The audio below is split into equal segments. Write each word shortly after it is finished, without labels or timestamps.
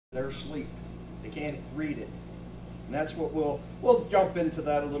They're asleep. They can't read it. And that's what we'll jump into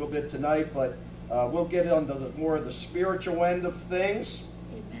that a little bit tonight, but we'll get on to more of the spiritual end of things.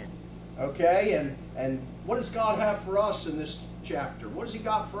 Amen. Okay, and what does God have for us in this chapter? What has He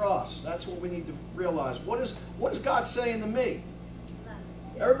got for us? That's what we need to realize. What is God saying to me?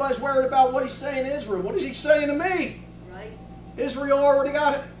 Everybody's worried about what He's saying to Israel. What is He saying to me? Right. Israel already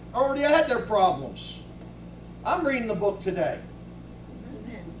had their problems. I'm reading the book today.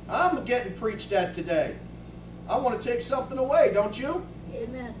 Amen. I'm getting preached at today. I want to take something away, don't you?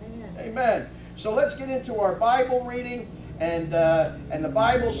 Amen. Amen. Amen. So let's get into our Bible reading. And the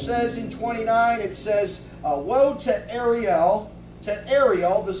Bible says in 29, it says, woe to Ariel,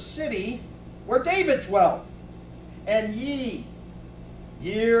 the city where David dwelt. And ye,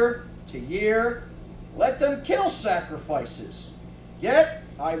 year to year, let them kill sacrifices. Yet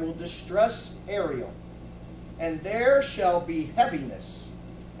I will distress Ariel. And there shall be heaviness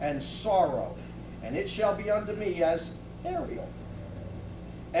and sorrow, and it shall be unto me as Ariel.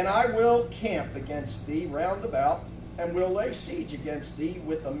 And I will camp against thee round about, and will lay siege against thee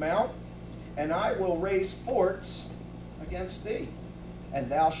with a mount, and I will raise forts against thee.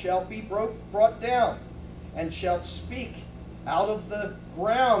 And thou shalt be brought down, and shalt speak out of the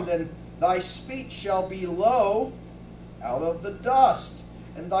ground, and thy speech shall be low out of the dust,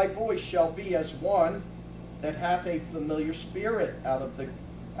 and thy voice shall be as one that hath a familiar spirit out of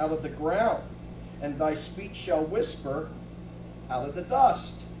the ground, and thy speech shall whisper out of the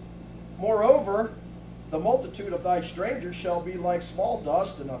dust. Moreover, the multitude of thy strangers shall be like small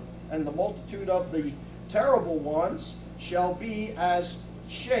dust, and the multitude of the terrible ones shall be as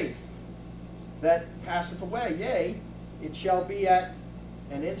chaff that passeth away. Yea, it shall be at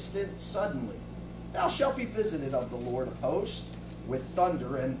an instant suddenly. Thou shalt be visited of the Lord of hosts with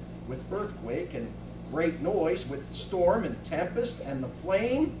thunder and with earthquake and great noise, with storm and tempest and the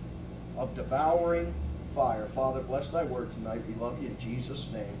flame of devouring fire. Father, bless thy word tonight. We love you in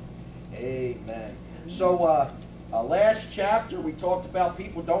Jesus' name. Amen. So last chapter we talked about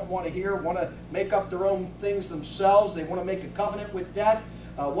people don't want to make up their own things themselves. They want to make a covenant with death.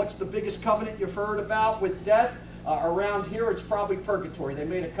 What's the biggest covenant you've heard about with death? Around here it's probably purgatory. They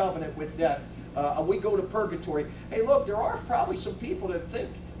made a covenant with death. We go to purgatory. Hey, look, there are probably some people that think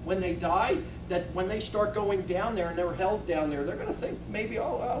when they die, that when they start going down there and they're held down there, they're going to think maybe,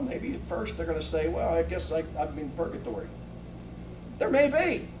 maybe at first they're going to say, well, I guess I'm in purgatory. There may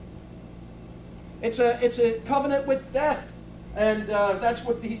be. It's a covenant with death, and that's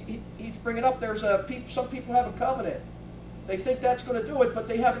what he's bringing up. There's some people have a covenant. They think that's going to do it, but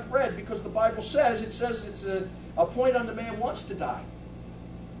they haven't read, because the Bible says it's a point on the man wants to die.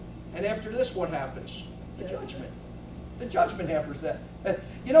 And after this, what happens? The judgment. The judgment happens that.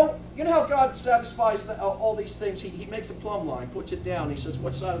 You know how God satisfies all these things? He makes a plumb line, puts it down. He says,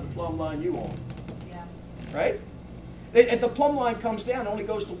 what side of the plumb line you on? Yeah. Right? And the plumb line comes down, only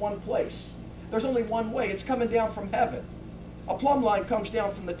goes to one place. There's only one way. It's coming down from heaven. A plumb line comes down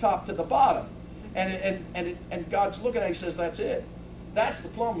from the top to the bottom. And God's looking at it, He says, that's it. That's the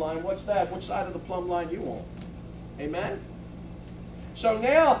plumb line. What's that? Which side of the plumb line you on? Amen? So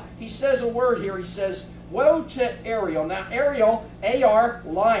now He says a word here. He says, woe to Ariel. Now Ariel, A-R,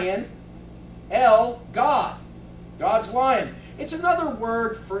 lion, L, God. God's lion. It's another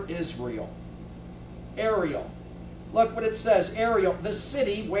word for Israel. Ariel. Look what it says. Ariel, the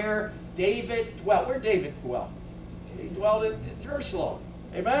city where David dwelt. Where David dwelt? He dwelt in Jerusalem.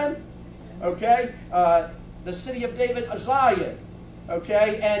 Amen? Okay? The city of David, Zion.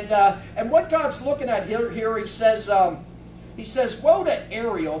 Okay? And what God's looking at here He says, woe to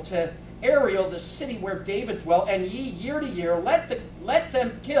Ariel, the city where David dwelt, and ye year to year, let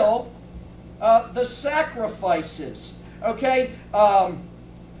them kill the sacrifices. Okay?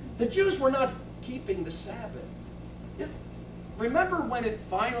 The Jews were not keeping the Sabbath. Remember when it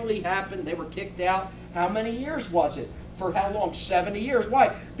finally happened, they were kicked out? How many years was it? For how long? 70 years.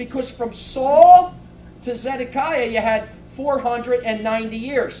 Why? Because from Saul to Zedekiah, you had 490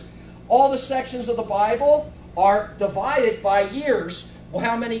 years. All the sections of the Bible are divided by years. Well,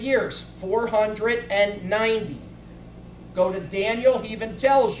 how many years? 490. Go to Daniel, he even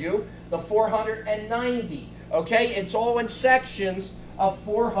tells you the 490. Okay? It's all in sections of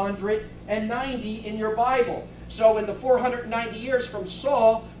 490 in your Bible. So in the 490 years from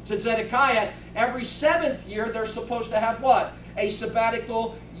Saul to Zedekiah, every 7th year they're supposed to have what? A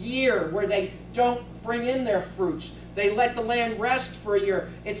sabbatical year where they don't bring in their fruits. They let the land rest for a year.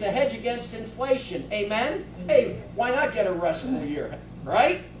 It's a hedge against inflation. Amen? Hey, why not get a restful year?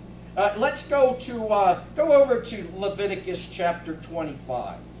 Right? Let's go over to Leviticus chapter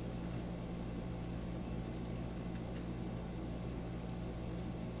 25.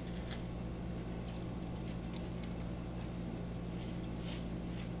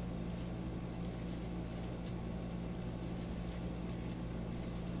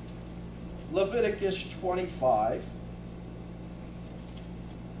 Leviticus 25.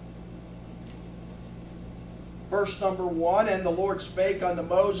 Verse number 1, and the Lord spake unto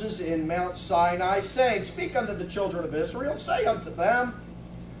Moses in Mount Sinai, saying, Speak unto the children of Israel, say unto them,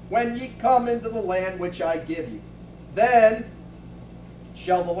 When ye come into the land which I give you, then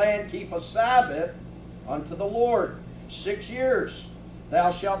shall the land keep a Sabbath unto the Lord 6 years. Thou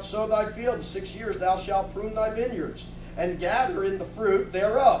shalt sow thy field, in 6 years thou shalt prune thy vineyards, and gather in the fruit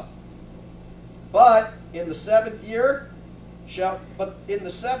thereof. But in the seventh year shall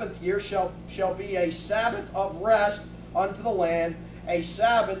be a Sabbath of rest unto the land, a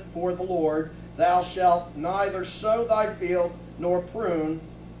Sabbath for the Lord. Thou shalt neither sow thy field nor prune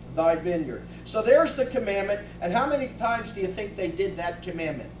thy vineyard. So there's the commandment. And how many times do you think they did that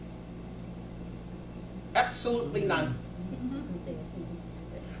commandment? Absolutely none.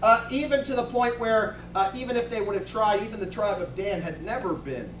 Even to the point where even if they would have tried, even the tribe of Dan had never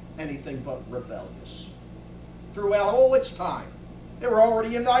been anything but rebellious throughout all its time. They were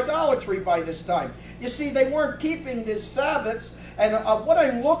already in idolatry by this time. You see, they weren't keeping these Sabbaths. And what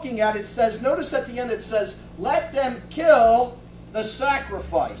I'm looking at, it says, notice at the end it says, let them kill the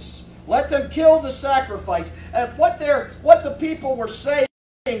sacrifice. Let them kill the sacrifice. And what the people were saying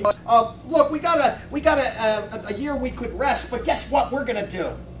was, look, we got a year we could rest, but guess what we're going to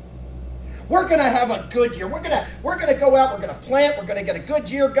do? We're going to have a good year. We're going to go out, we're going to plant, we're going to get a good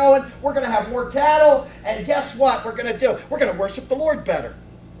year going, we're going to have more cattle, and guess what we're going to do? We're going to worship the Lord better.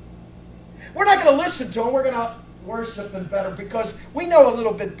 We're not going to listen to him, we're going to worship him better because we know a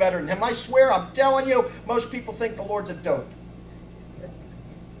little bit better than him. I swear, I'm telling you, most people think the Lord's a dope.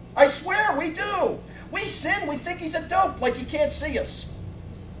 I swear, we do. We sin, we think he's a dope, like he can't see us.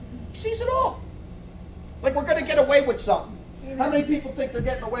 He sees it all. Like we're going to get away with something. How many people think they're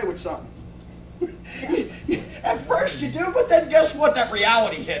getting away with something? At first you do, but then guess what? That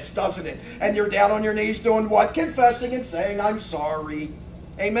reality hits, doesn't it? And you're down on your knees doing what? Confessing and saying, I'm sorry.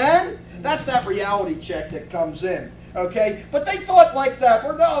 Amen? That's that reality check that comes in. Okay? But they thought like that.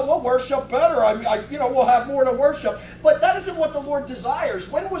 We'll worship better. We'll have more to worship. But that isn't what the Lord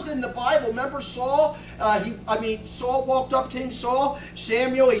desires. When was it in the Bible? Remember Saul? Saul walked up to King Saul.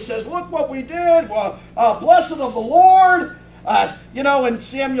 Samuel, he says, look what we did. Blessed of the Lord. And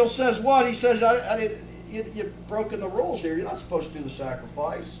Samuel says what? He says, you've broken the rules here. You're not supposed to do the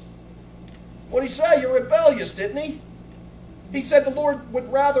sacrifice. What did he say? You're rebellious, didn't he? He said the Lord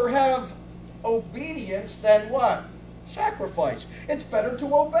would rather have obedience than what? Sacrifice. It's better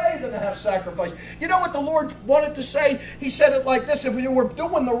to obey than to have sacrifice. You know what the Lord wanted to say? He said it like this: if you were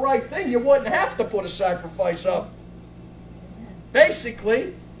doing the right thing, you wouldn't have to put a sacrifice up.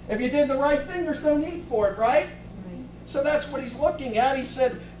 Basically, if you did the right thing, there's no need for it, right? So that's what he's looking at. He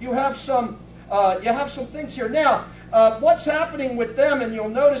said, you have some things here. Now, what's happening with them, and you'll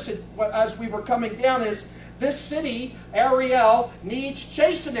notice it as we were coming down, is this city, Ariel, needs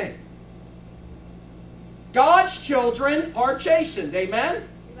chastening. God's children are chastened. Amen?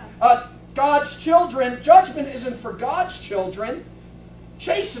 God's children, judgment isn't for God's children.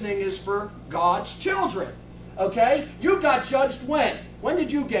 Chastening is for God's children. Okay? You got judged when? When did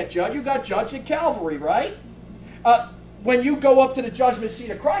you get judged? You got judged at Calvary, right? When you go up to the judgment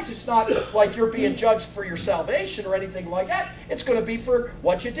seat of Christ, it's not like you're being judged for your salvation or anything like that. It's going to be for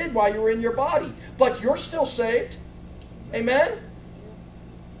what you did while you were in your body. But you're still saved. Amen?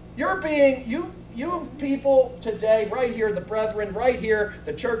 You're being, you people today, right here, the brethren, right here,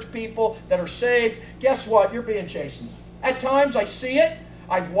 the church people that are saved, guess what? You're being chastened. At times, I see it.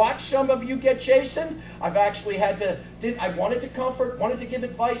 I've watched some of you get chastened. I've actually had to, I wanted to comfort, wanted to give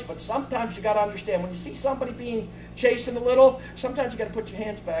advice, but sometimes you got to understand, when you see somebody being chastened a little, sometimes you got to put your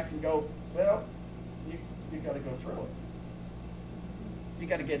hands back and go, well, you got to go through it. You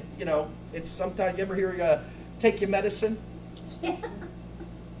got to get, it's sometimes, you ever hear, take your medicine?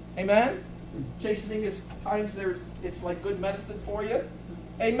 Amen? Chastening is times it's like good medicine for you.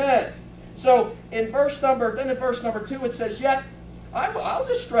 Amen. So in verse number 2 it says, yet I'll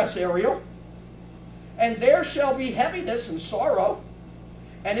distress Ariel, and there shall be heaviness and sorrow,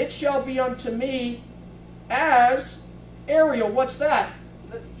 and it shall be unto me as Ariel. What's that?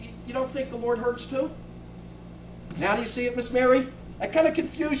 You don't think the Lord hurts too? Now do you see it, Miss Mary? That kind of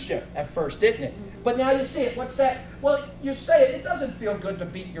confused you at first, didn't it? But now you see it. What's that? Well, you say it doesn't feel good to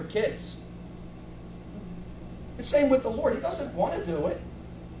beat your kids. The same with the Lord. He doesn't want to do it.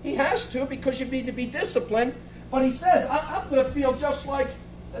 He has to, because you need to be disciplined. But he says, I'm going to feel just like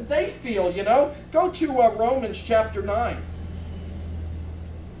they feel, Go to Romans chapter 9.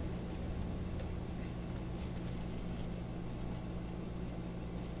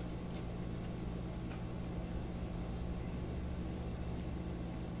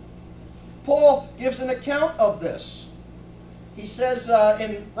 Paul gives an account of this. He says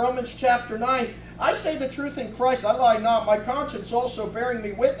in Romans chapter 9, I say the truth in Christ, I lie not, my conscience also bearing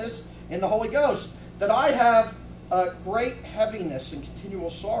me witness in the Holy Ghost, that I have a great heaviness and continual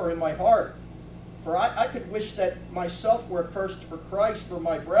sorrow in my heart. For I could wish that myself were accursed for Christ, for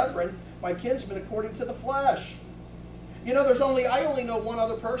my brethren, my kinsmen, according to the flesh. You know, I only know one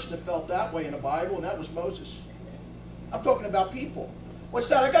other person that felt that way in the Bible, and that was Moses. I'm talking about people. What's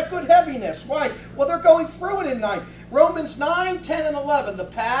that? I got good heaviness. Why? Well, they're going through it in 9. Romans 9, 10, and 11. The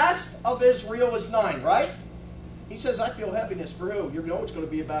past of Israel is 9, right? He says, I feel heaviness for who? You know it's going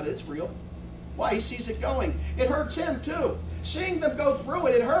to be about Israel. Why? He sees it going. It hurts him too. Seeing them go through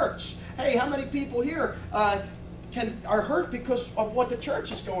it, it hurts. Hey, how many people here are hurt because of what the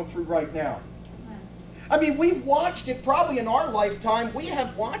church is going through right now? I mean, we've watched it probably in our lifetime. We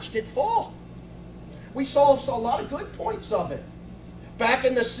have watched it fall. We saw a lot of good points of it. Back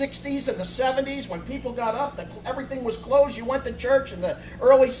in the 60s and the 70s, when people got up, everything was closed. You went to church in the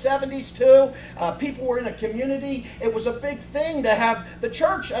early 70s too. People were in a community. It was a big thing to have the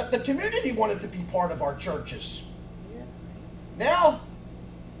church. The community wanted to be part of our churches. Yeah. Now,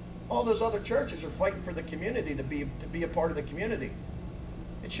 all those other churches are fighting for the community to be a part of the community.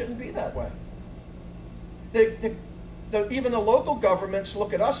 It shouldn't be that way. Even the local governments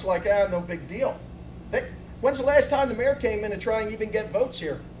look at us like, no big deal. When's the last time the mayor came in to try and even get votes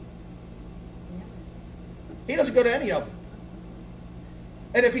here? He doesn't go to any of them.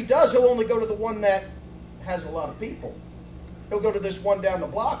 And if he does, he'll only go to the one that has a lot of people. He'll go to this one down the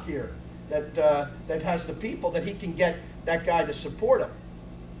block here that has the people that he can get that guy to support him.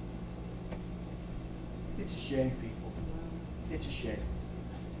 It's a shame, people. It's a shame.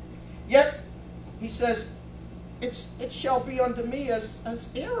 Yet, he says, it shall be unto me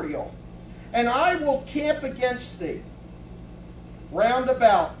as Ariel. And I will camp against thee round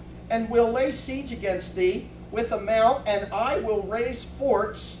about, and will lay siege against thee with a mount, and I will raise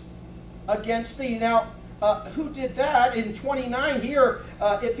forts against thee. Now, who did that? In 29 here,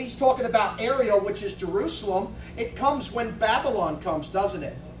 if he's talking about Ariel, which is Jerusalem, it comes when Babylon comes, doesn't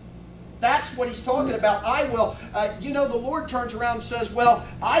it? That's what he's talking about. I will. You know, the Lord turns around and says, well,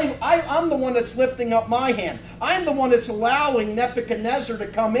 I'm the one that's lifting up my hand. I'm the one that's allowing Nebuchadnezzar to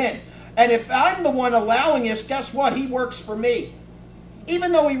come in. And if I'm the one allowing this, guess what? He works for me.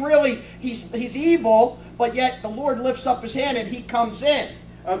 Even though he's evil, but yet the Lord lifts up his hand and he comes in.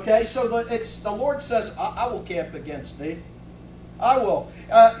 Okay, so the Lord says, I will camp against thee. I will.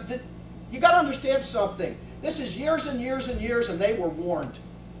 You got to understand something. This is years and years and years, and they were warned.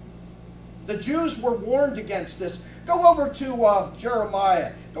 The Jews were warned against this. Go over to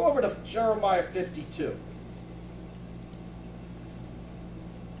Jeremiah. Go over to Jeremiah 52.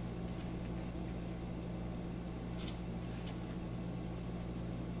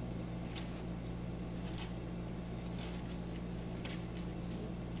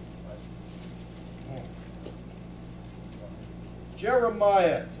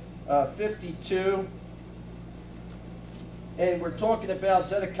 Jeremiah 52, and we're talking about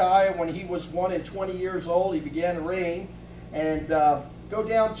Zedekiah when he was 1 and 20 years old. He began to reign, and go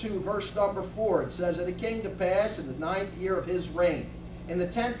down to verse number 4. It says, and it came to pass in the 9th year of his reign, in the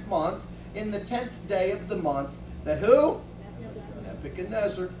 10th month, in the 10th day of the month, that who?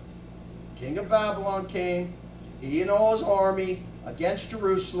 Nebuchadnezzar, king of Babylon, came, he and all his army, against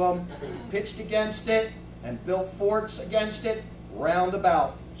Jerusalem, pitched against it, and built forts against it, round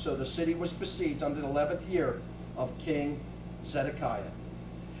about. So the city was besieged under the 11th year of King Zedekiah.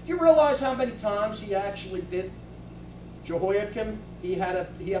 Do you realize how many times he actually did? Jehoiakim, he had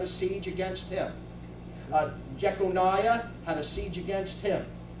a siege against him. Jeconiah had a siege against him.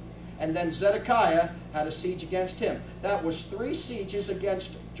 And then Zedekiah had a siege against him. That was 3 sieges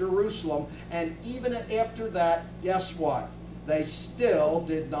against Jerusalem. And even after that, guess what? They still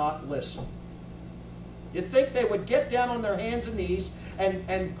did not listen. You'd think they would get down on their hands and knees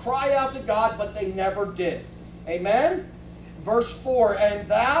and cry out to God, but they never did. Amen? Verse 4, and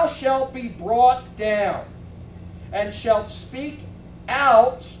thou shalt be brought down, and shalt speak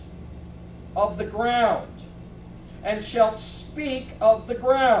out of the ground, and shalt speak of the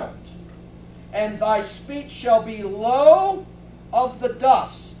ground, and thy speech shall be low of the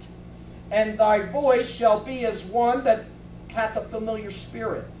dust, and thy voice shall be as one that hath a familiar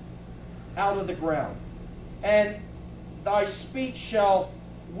spirit out of the ground. And thy speech shall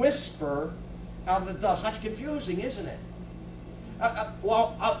whisper out of the dust. That's confusing, isn't it?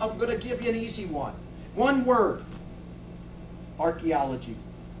 Well, I'm going to give you an easy one. One word. Archaeology.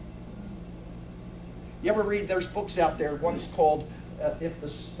 You ever read, there's books out there, one's called If the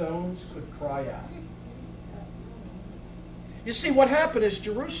Stones Could Cry Out. You see, what happened is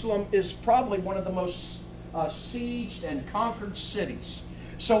Jerusalem is probably one of the most sieged and conquered cities.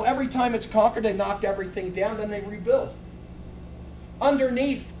 So every time it's conquered, they knock everything down, then they rebuild.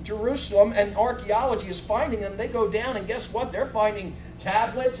 Underneath Jerusalem, and archaeology is finding them, they go down, and guess what? They're finding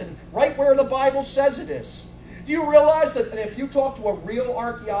tablets, and right where the Bible says it is. Do you realize that if you talk to a real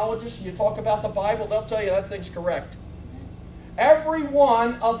archaeologist and you talk about the Bible, they'll tell you that thing's correct. Every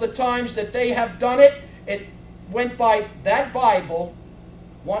one of the times that they have done it, it went by that Bible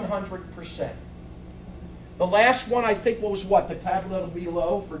 100%. The last one, I think, was what? The tablet of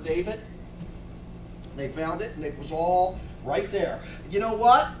below for David. They found it, and it was all right there. You know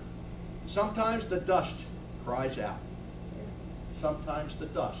what? Sometimes the dust cries out. Sometimes the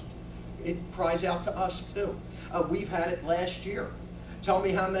dust. It cries out to us, too. We've had it last year. Tell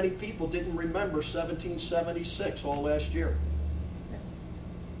me how many people didn't remember 1776 all last year.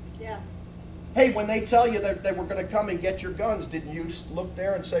 Yeah. Hey, when they tell you that they were going to come and get your guns, didn't you look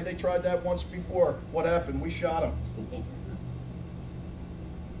there and say they tried that once before? What happened? We shot them.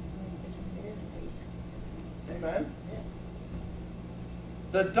 Amen.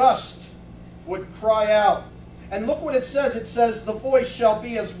 The dust would cry out. And look what it says. It says, the voice shall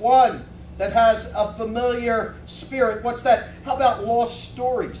be as one that has a familiar spirit. What's that? How about lost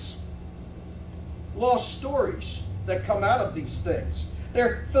stories? Lost stories that come out of these things.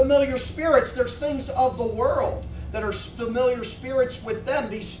 They're familiar spirits. There's things of the world that are familiar spirits with them.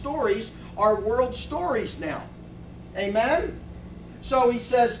 These stories are world stories now. Amen? So he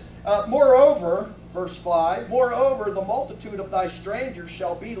says, moreover, verse 5, moreover, the multitude of thy strangers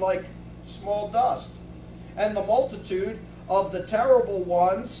shall be like small dust, and the multitude of the terrible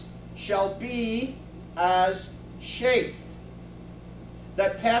ones shall be as chaff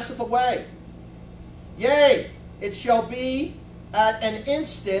that passeth away. Yea, it shall be at an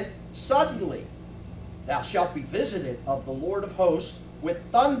instant suddenly. Thou shalt be visited of the Lord of hosts with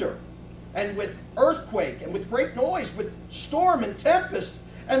thunder, and with earthquake, and with great noise, with storm and tempest,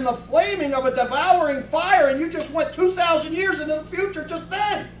 and the flaming of a devouring fire. And you just went 2,000 years into the future just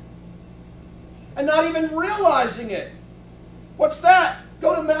then, and not even realizing it. What's that?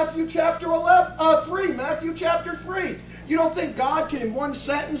 Go to Matthew chapter 3. Matthew chapter 3. You don't think God can, in one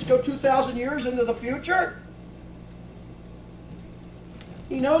sentence, go 2,000 years into the future?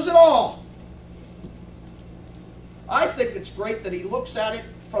 He knows it all. I think it's great that he looks at it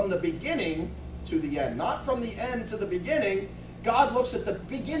from the beginning to the end. Not from the end to the beginning. God looks at the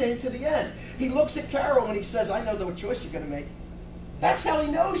beginning to the end. He looks at Carol and he says, I know what choice you're going to make. That's how he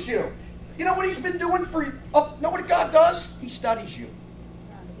knows you. You know what he's been doing for you? Oh, know what God does? He studies you.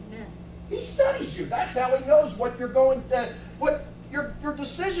 Amen. He studies you. That's how he knows what you're going to, what your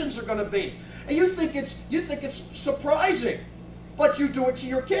decisions are going to be. And you think it's surprising, but you do it to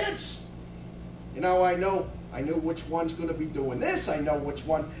your kids. You know, I know which one's going to be doing this. I know which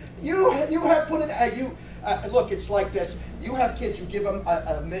one. You have put it. Look, it's like this. You have kids. You give them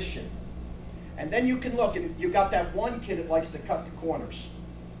a mission, and then you can look, and you got that one kid that likes to cut the corners.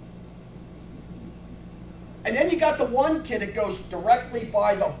 And then you got the one kid that goes directly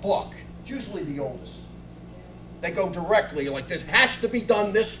by the book. It's usually the oldest. They go directly, like this has to be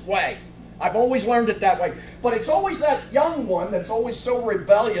done this way. I've always learned it that way. But it's always that young one that's always so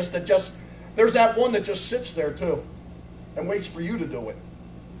rebellious that just, there's that one that just sits there too and waits for you to do it.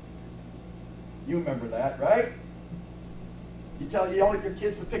 You remember that, right? You tell your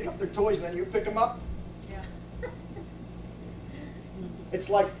kids to pick up their toys and then you pick them up? Yeah. It's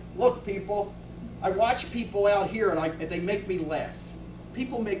like, look, people, I watch people out here and they make me laugh.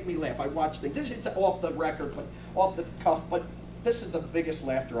 People make me laugh. I watch things. This is off the record, but off the cuff, but this is the biggest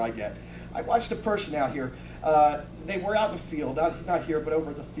laughter I get. I watched a person out here. They were out in the field, not here, but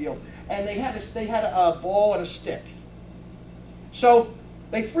over the field, and they had a ball and a stick. So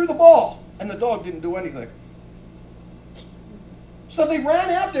they threw the ball, and the dog didn't do anything. So they ran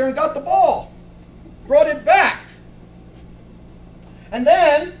out there and got the ball, brought it back, and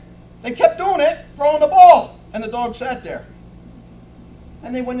then they kept doing it, throwing the ball, and the dog sat there.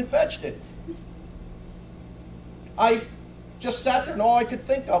 And they went and fetched it. I just sat there and all I could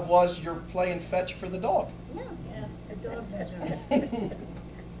think of was, you're playing fetch for the dog. Yeah. The dog's in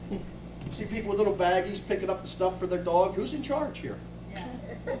charge. See people with little baggies picking up the stuff for their dog. Who's in charge here? Yeah.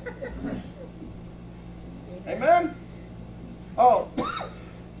 Amen? Oh,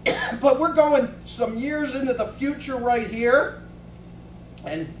 but we're going some years into the future right here.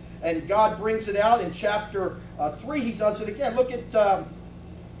 And God brings it out in chapter 3. He does it again. Look at,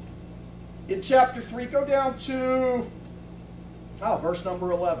 in chapter 3, go down to, verse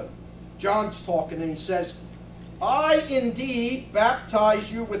number 11. John's talking and he says, I indeed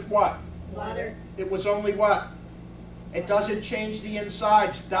baptize you with what? Water. It was only what? It doesn't change the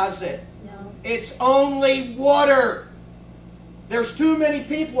insides, does it? No. It's only water. There's too many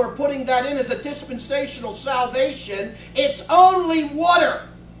people who are putting that in as a dispensational salvation. It's only water.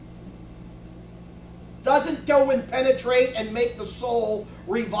 Doesn't go and penetrate and make the soul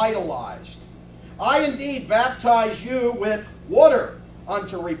revitalized. I indeed baptize you with water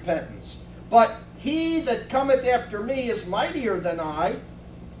unto repentance. But he that cometh after me is mightier than I,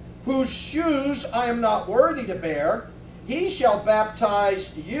 whose shoes I am not worthy to bear. He shall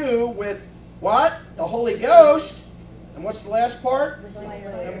baptize you with what? The Holy Ghost. And what's the last part? With fire.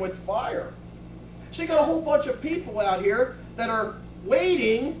 And with fire. So you got a whole bunch of people out here that are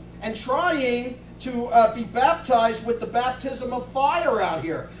waiting and trying to be baptized with the baptism of fire out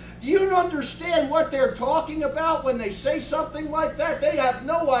here. Do you understand what they're talking about when they say something like that? They have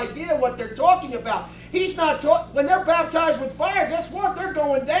no idea what they're talking about. He's not when they're baptized with fire, guess what? They're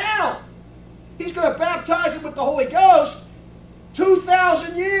going down. He's going to baptize them with the Holy Ghost.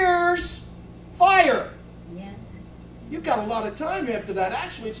 2,000 years, fire. Yeah. You've got a lot of time after that.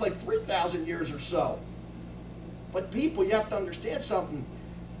 Actually, it's like 3,000 years or so. But people, you have to understand something.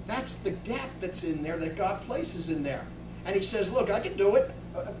 That's the gap that's in there that God places in there. And he says, look, I can do it.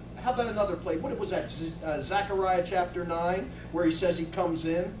 How about another place? What was that? Zechariah chapter 9, where he says he comes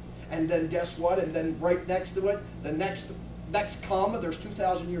in, and then guess what? And then right next to it, the next comma, there's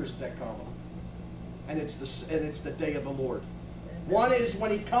 2,000 years at that comma. And it's the day of the Lord. One is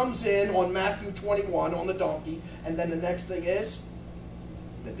when he comes in on Matthew 21 on the donkey, and then the next thing is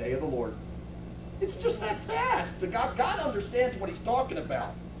the day of the Lord. It's just that fast. God understands what he's talking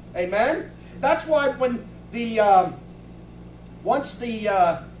about. Amen? That's why when once the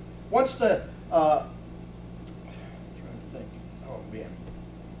I'm trying to think. Oh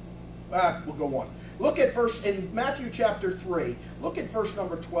man. We'll go on. Look at in Matthew chapter 3, look at verse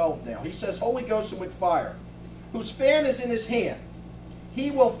number 12 now. He says, Holy Ghost and with fire, whose fan is in his hand. He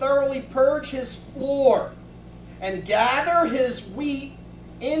will thoroughly purge his floor and gather his wheat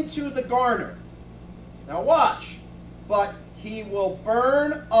into the garner. Now watch. But he will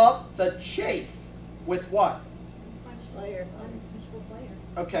burn up the chaff with what? Fire. Unquenchable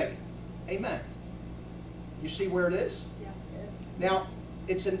fire. Okay. Amen. You see where it is? Yeah. Now,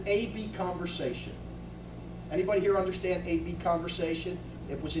 it's an A-B conversation. Anybody here understand A-B conversation?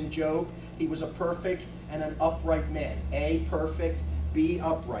 It was in Job. He was a perfect and an upright man. A, perfect. B,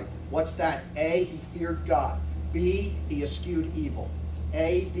 upright. What's that? A, he feared God. B, he eschewed evil.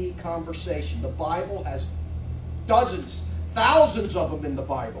 A-B conversation. The Bible has dozens, thousands of them in the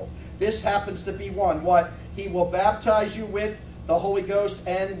Bible. This happens to be one. What? He will baptize you with the Holy Ghost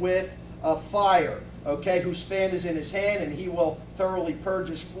and with fire. Okay, whose fan is in his hand, and he will thoroughly purge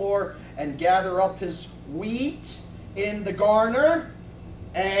his floor and gather up his wheat in the garner.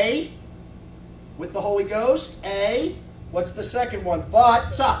 A, with the Holy Ghost. A, what's the second one?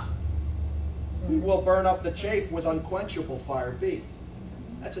 But he will burn up the chaff with unquenchable fire. B.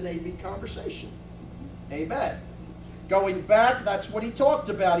 That's an A-B conversation. Amen. Going back, that's what he talked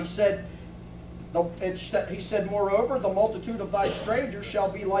about. He said, moreover, the multitude of thy strangers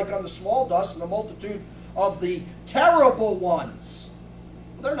shall be like unto small dust, and the multitude of the terrible ones,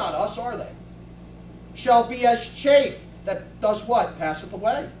 they're not us, are they? Shall be as chaff that does what? Passeth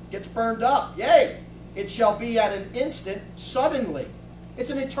away. Gets burned up. Yea, it shall be at an instant, suddenly. It's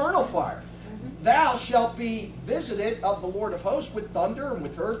an eternal fire. Thou shalt be visited of the Lord of hosts with thunder and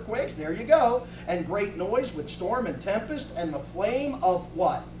with earthquakes. There you go. And great noise with storm and tempest and the flame of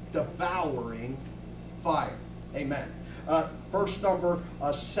what? Devouring fire. Amen. Verse number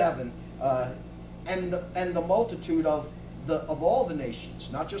 7. And the multitude of all the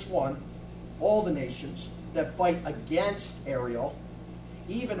nations, not just one, all the nations that fight against Ariel,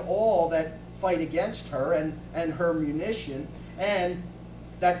 even all that fight against her and her munition, and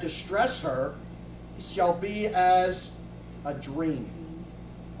that distress her, shall be as a dream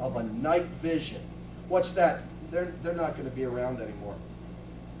of a night vision. What's that? They're not going to be around anymore.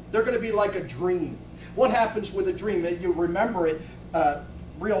 They're going to be like a dream. What happens with a dream? You remember it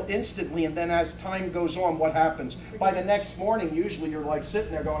real instantly, and then as time goes on, what happens? By the next morning, usually you're like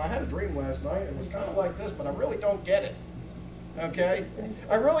sitting there going, I had a dream last night. It was kind of like this, but I really don't get it. Okay?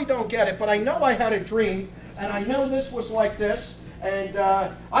 I really don't get it, but I know I had a dream, and I know this was like this. And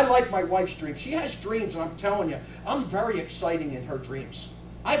I like my wife's dreams. She has dreams, and I'm telling you, I'm very exciting in her dreams.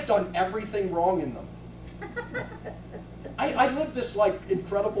 I've done everything wrong in them. I live this like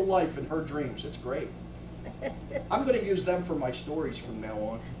incredible life in her dreams. It's great. I'm going to use them for my stories from now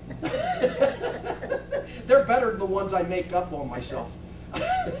on. They're better than the ones I make up on myself.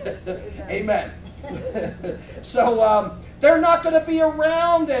 Amen. So they're not going to be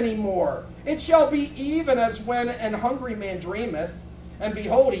around anymore. It shall be even as when an hungry man dreameth, and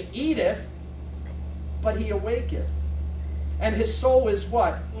behold, he eateth, but he awaketh, and his soul is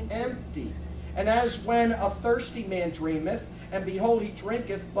what? Empty. And as when a thirsty man dreameth, and behold, he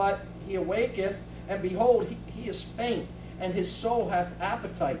drinketh, but he awaketh, and behold, he is faint, and his soul hath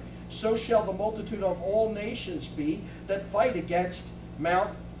appetite. So shall the multitude of all nations be that fight against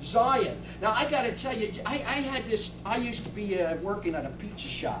Mount Zion. Now, I got to tell you, I used to be working at a pizza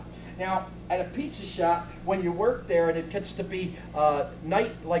shop. Now, at a pizza shop, when you work there and it gets to be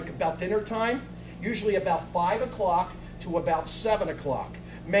night, like about dinner time, usually about 5 o'clock to about 7 o'clock.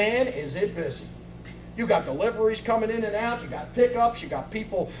 Man, is it busy. You got deliveries coming in and out, you got pickups, you got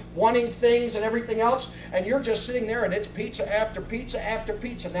people wanting things and everything else, and you're just sitting there and it's pizza after pizza after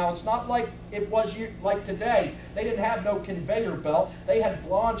pizza. Now, it's not like it was like today. They didn't have no conveyor belt. They had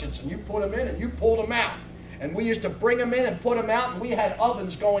blodgeons, and you put them in and you pulled them out. And we used to bring them in and put them out, and we had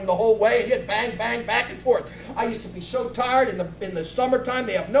ovens going the whole way, and you'd bang, bang, back and forth. I used to be so tired in the summertime.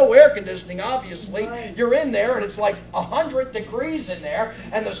 They have no air conditioning, obviously. Right. You're in there, and it's like 100 degrees in there,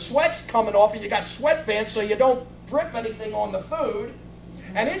 and the sweat's coming off, and you got sweatbands so you don't drip anything on the food.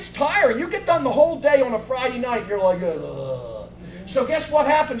 And it's tiring. You get done the whole day on a Friday night, and you're like, ugh. So guess what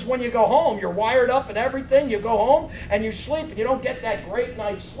happens when you go home? You're wired up and everything. You go home, and you sleep, and you don't get that great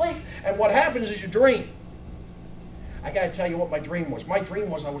night's sleep. And what happens is you dream. I got to tell you what my dream was. My dream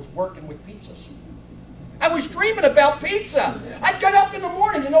was I was working with pizzas. I was dreaming about pizza. I'd get up in the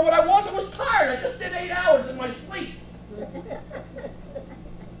morning. You know what I was? I was tired. I just did 8 hours in my sleep.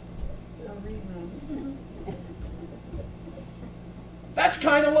 That's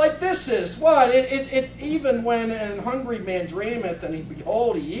kind of like this is. What? Even when an hungry man dreameth, and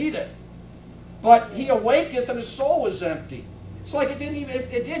behold, he eateth, but he awaketh, and his soul is empty. It's like it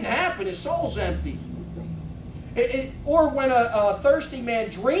didn't happen. His soul's empty. Or when a thirsty man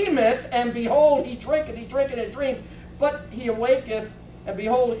dreameth, and behold, he drinketh in a dream, but he awaketh, and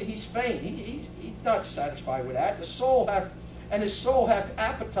behold, he's faint. He's not satisfied with that. His soul hath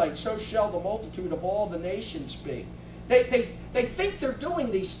appetite. So shall the multitude of all the nations be. They think they're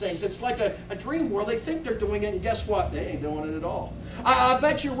doing these things. It's like a dream world. They think they're doing it, and guess what? They ain't doing it at all. I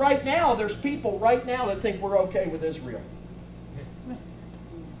bet you right now, there's people right now that think we're okay with Israel.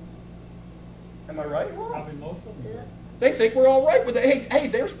 Am I right? Probably most of them. They think we're all right with it. Hey,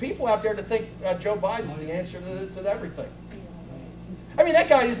 there's people out there that think Joe Biden's the answer to everything. I mean, that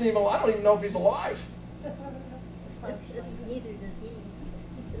guy isn't even alive. I don't even know if he's alive. Neither does he.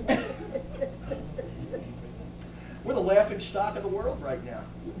 We're the laughing stock of the world right now.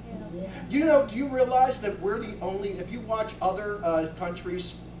 Do you realize that we're the only, if you watch other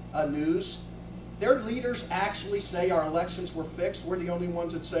countries' news, their leaders actually say our elections were fixed. We're the only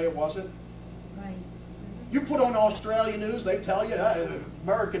ones that say it wasn't. You put on Australian news, they tell you,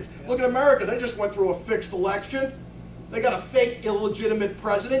 America, look at America, they just went through a fixed election. They got a fake, illegitimate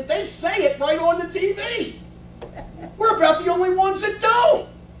president. They say it right on the TV. We're about the only ones that don't.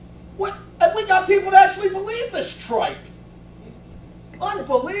 And we got people that actually believe this tripe.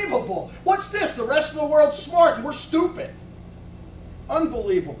 Unbelievable. What's this? The rest of the world's smart and we're stupid.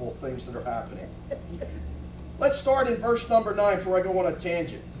 Unbelievable things that are happening. Let's start in verse number 9 before I go on a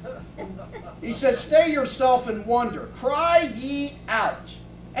tangent. He said, stay yourself and wonder. Cry ye out.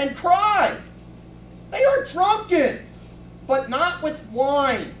 And cry. They are drunken, but not with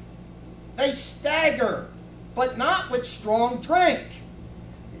wine. They stagger, but not with strong drink.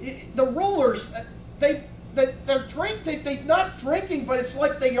 The rulers, they're not drinking, but it's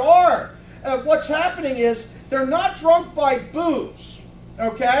like they are. What's happening is they're not drunk by booze.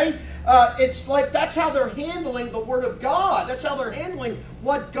 Okay? It's like that's how they're handling the Word of God. That's how they're handling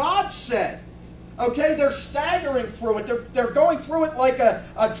what God said. Okay, they're staggering through it. They're going through it like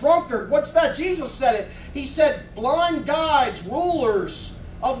a drunkard. What's that? Jesus said it. He said, blind guides, rulers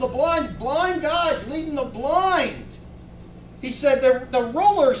of the blind guides leading the blind. He said the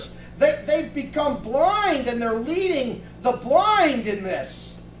rulers, they've become blind and they're leading the blind in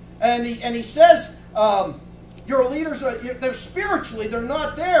this. And he says, your leaders, they're spiritually, they're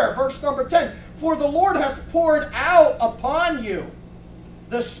not there. Verse number 10, for the Lord hath poured out upon you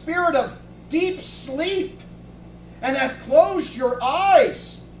the spirit of deep sleep, and hath closed your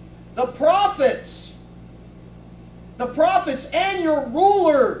eyes. The prophets and your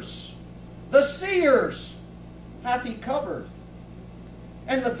rulers, the seers, hath he covered.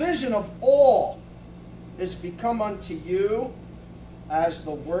 And the vision of all is become unto you as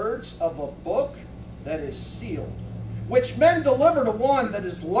the words of a book that is sealed, which men deliver to one that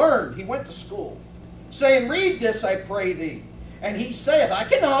is learned. He went to school, saying, read this, I pray thee. And he saith, I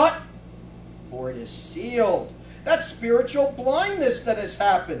cannot, for it is sealed. That's spiritual blindness that has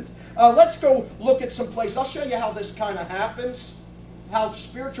happened. Let's go look at some place. I'll show you how this kind of happens. How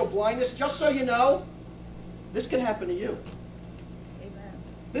spiritual blindness, just so you know, this can happen to you. Amen.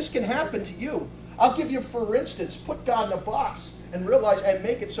 This can happen to you. I'll give you, for instance, put God in a box and realize and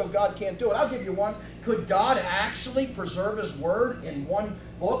make it so God can't do it. I'll give you one. Could God actually preserve His Word in one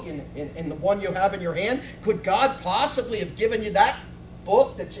book, in the one you have in your hand? Could God possibly have given you that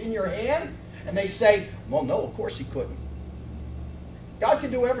book that's in your hand? And they say, well, no, of course He couldn't. God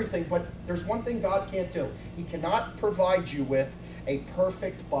can do everything, but there's one thing God can't do. He cannot provide you with a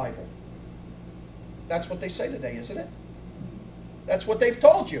perfect Bible. That's what they say today, isn't it? That's what they've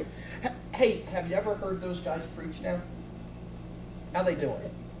told you. Hey, have you ever heard those guys preach now? How they doing?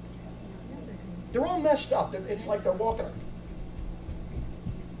 They're all messed up. It's like they're walking.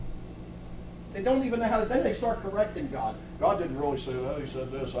 They don't even know how to. Then they start correcting God. God didn't really say that. He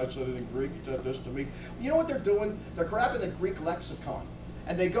said this. I said it in Greek. He said this to me. You know what they're doing? They're grabbing the Greek lexicon,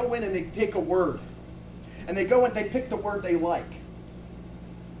 and they go in and they take a word, and they go in. They pick the word they like.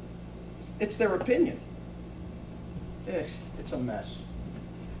 It's their opinion. It's a mess.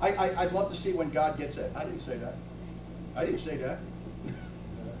 I'd love to see when God gets it. I didn't say that. I didn't say that.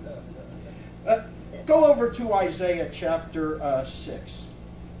 Go over to Isaiah chapter 6.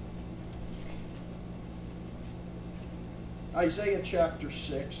 Isaiah chapter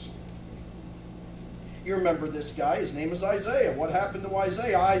 6. You remember this guy. His name is Isaiah. What happened to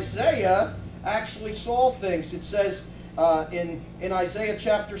Isaiah? Isaiah actually saw things. It says in Isaiah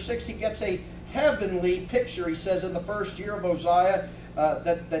chapter 6, he gets a heavenly picture. He says, in the first year of Uzziah,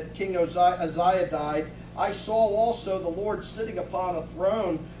 that King Uzziah died, I saw also the Lord sitting upon a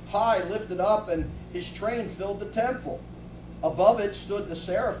throne, high lifted up, and His train filled the temple. Above it stood the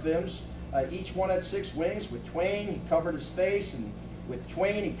seraphims. Each one had 6 wings. With twain He covered His face, and with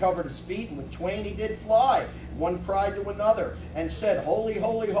twain He covered His feet, and with twain He did fly. One cried to another, and said, Holy,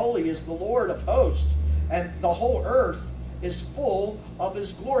 holy, holy is the Lord of hosts, and the whole earth is full of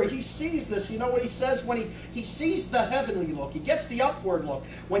His glory. He sees this. You know what he says when he sees the heavenly look? He gets the upward look.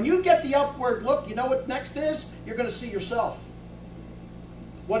 When you get the upward look, you know what next is? You're going to see yourself.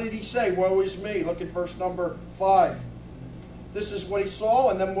 What did he say? Woe is me. Look at verse number 5. This is what he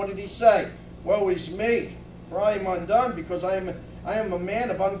saw, and then what did he say? Woe is me, for I am undone, because I am a man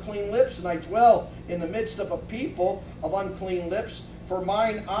of unclean lips, and I dwell in the midst of a people of unclean lips. For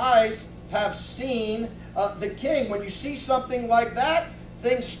mine eyes have seen the King. When you see something like that,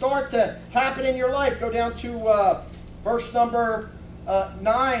 things start to happen in your life. Go down to verse number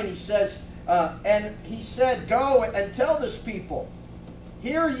 9. He says, and he said, Go and tell this people,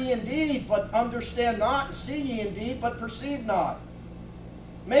 hear ye indeed, but understand not, and see ye indeed, but perceive not.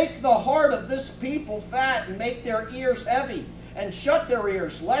 Make the heart of this people fat, and make their ears heavy, and shut their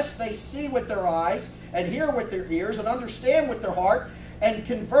ears, lest they see with their eyes, and hear with their ears, and understand with their heart, and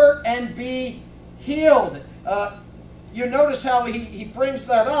convert and be healed. You notice how he brings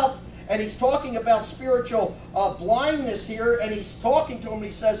that up, and he's talking about spiritual blindness here, and he's talking to him, and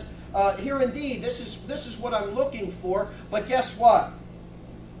he says, here indeed, this is what I'm looking for, but guess what?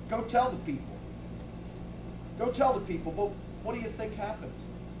 Go tell the people. Go tell the people. But what do you think happened?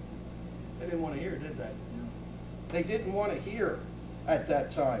 They didn't want to hear, did they? They didn't want to hear at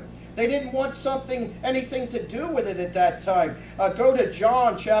that time. They didn't want anything to do with it at that time. Go to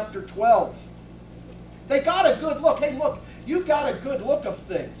John chapter 12. They got a good look. Hey, look, you got a good look of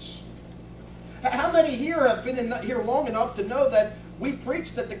things. How many here have been here long enough to know that we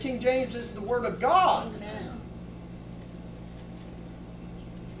preach that the King James is the Word of God? Amen.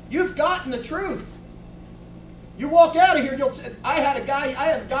 You've gotten the truth. You walk out of here, I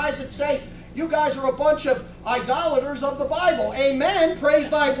have guys that say, you guys are a bunch of idolaters of the Bible. Amen. Praise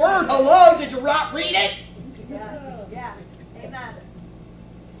thy word. Hello, did you not read it? Yeah. Yeah. Amen.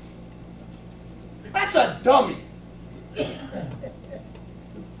 That's a dummy.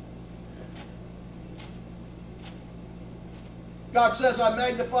 God says, I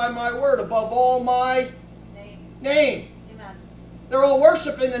magnify my word above all my name. Amen. They're all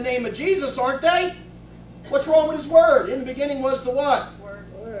worshiping the name of Jesus, aren't they? What's wrong with His word? In the beginning was the what?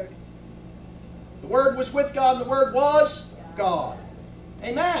 Word. The Word was with God, and the Word was God.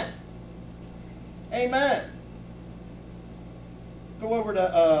 Amen. Amen. Go over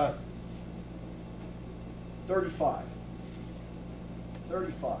to 35.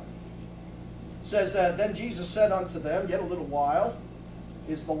 35. It says that, Then Jesus said unto them, Yet a little while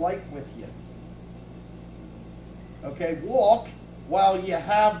is the light with you. Okay, walk while ye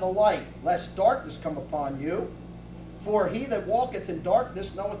have the light, lest darkness come upon you. For he that walketh in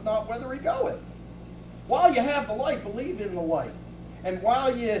darkness knoweth not whither he goeth. While you have the light, believe in the light. And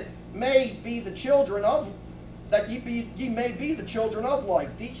while ye may be the children of that ye may be the children of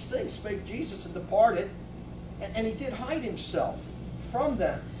light. These things spake Jesus and departed, and he did hide himself from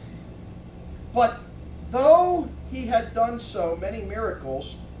them. But though he had done so many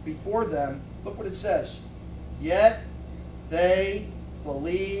miracles before them, look what it says, yet they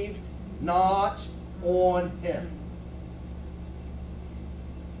believed not on him.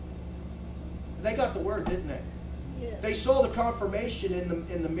 They got the word, didn't they? Yeah. They saw the confirmation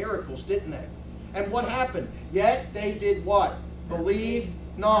in the miracles, didn't they? And what happened? Yet they did what? Believed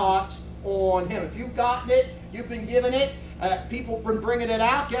not on him. If you've gotten it, you've been given it, people been bringing it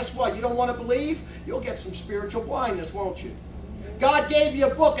out, guess what? You don't want to believe? You'll get some spiritual blindness, won't you? God gave you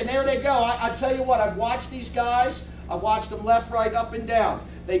a book, and there they go. I tell you what, I've watched these guys. I've watched them left, right, up, and down.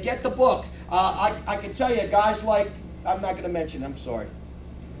 They get the book. I can tell you, guys like, I'm not going to mention, I'm sorry.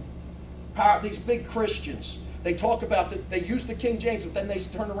 These big Christians, they talk about, they use the King James, but then they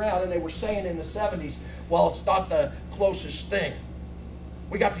turn around and they were saying in the 70s, well, it's not the closest thing.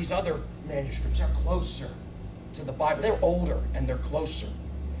 We got these other manuscripts, they're closer to the Bible. They're older and they're closer.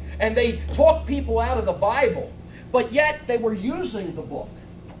 And they talk people out of the Bible, but yet they were using the book.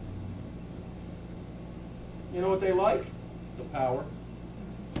 You know what they like? The power.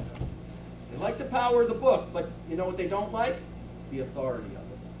 They like the power of the book, but you know what they don't like? The authority of it.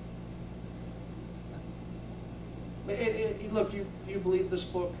 Look, do you believe this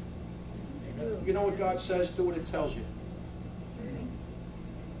book? You know what God says? Do what it tells you.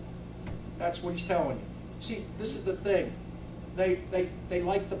 That's what he's telling you. See, this is the thing. They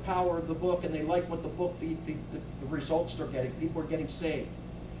like the power of the book, and they like what the book, the results they're getting. People are getting saved.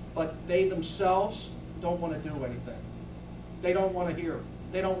 But they themselves don't want to do anything. They don't want to hear.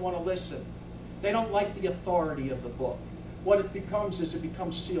 They don't want to listen. They don't like the authority of the book. What it becomes is it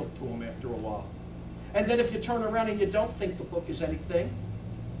becomes sealed to them after a while. And then if you turn around and you don't think the book is anything,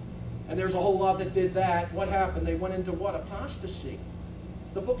 and there's a whole lot that did that, what happened? They went into what? Apostasy.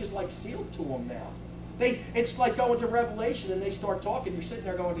 The book is like sealed to them now. It's like going to Revelation and they start talking. You're sitting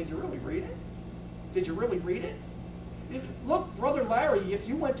there going, did you really read it? Did you really read it? Look, Brother Larry, if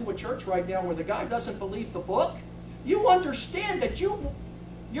you went to a church right now where the guy doesn't believe the book, you understand that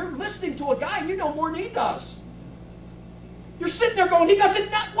you're listening to a guy and you know more than he does. You're sitting there going, he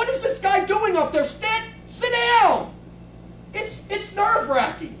doesn't know. What is this guy doing up there? Sit down. It's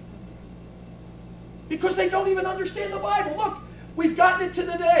nerve-wracking. Because they don't even understand the Bible. Look, we've gotten it to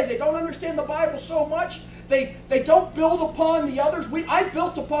the day. They don't understand the Bible so much. They don't build upon the others. I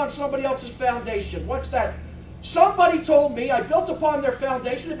built upon somebody else's foundation. What's that? Somebody told me I built upon their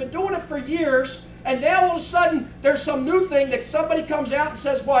foundation. They've been doing it for years. And now all of a sudden, there's some new thing that somebody comes out and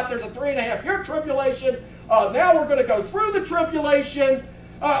says, what? There's a 3.5-year tribulation. Now we're going to go through the tribulation.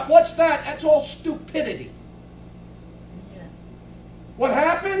 What's that? That's all stupidity. Yeah. What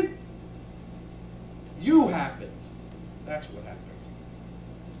happened? You happened. That's what happened.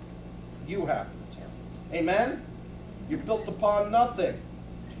 You happened. Amen? You built upon nothing.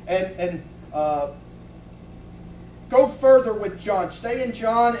 And go further with John. Stay in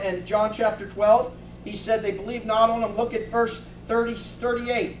John and John chapter 12. He said they believe not on him. Look at verse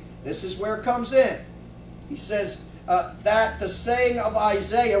 38. This is where it comes in. He says that the saying of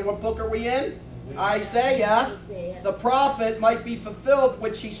Isaiah, what book are we in? Isaiah, the prophet, might be fulfilled,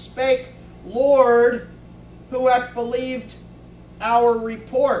 which he spake, Lord, who hath believed our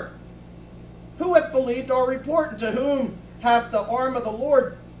report? Who hath believed our report? And to whom hath the arm of the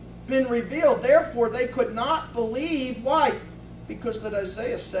Lord been revealed? Therefore they could not believe. Why? Because that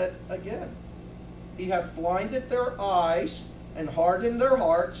Isaiah said again, he hath blinded their eyes and hardened their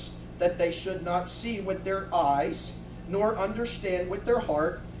hearts, that they should not see with their eyes, nor understand with their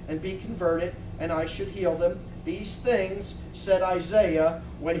heart, and be converted, and I should heal them. These things said Isaiah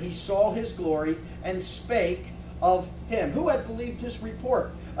when he saw his glory, and spake of him. Who had believed his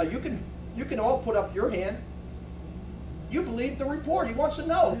report? You can all put up your hand. You believed the report. He wants to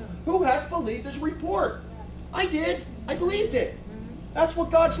know, who hath believed his report? I did. I believed it. That's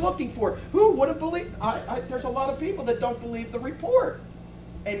what God's looking for. Who would have believed? There's a lot of people that don't believe the report.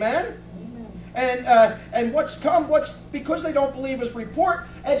 Amen? And what's because they don't believe his report,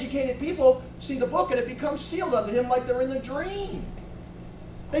 educated people see the book and it becomes sealed unto him like they're in a dream.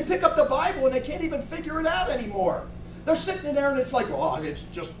 They pick up the Bible and they can't even figure it out anymore. They're sitting in there and it's like, oh, it's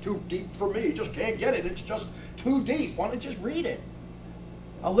just too deep for me. Just can't get it. It's just too deep. Why don't you just read it?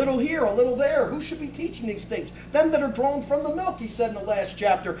 A little here, a little there. Who should be teaching these things? Them that are drawn from the milk, he said in the last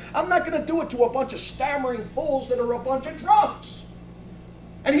chapter. I'm not going to do it to a bunch of stammering fools that are a bunch of drunks.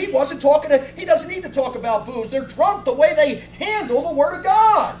 And he doesn't need to talk about booze. They're drunk the way they handle the Word of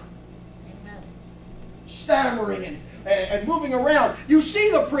God. Amen. Stammering and and moving around. You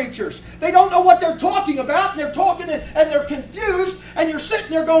see the preachers. They don't know what they're talking about, and they're talking and they're confused, and you're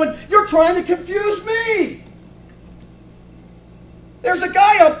sitting there going, you're trying to confuse me. There's a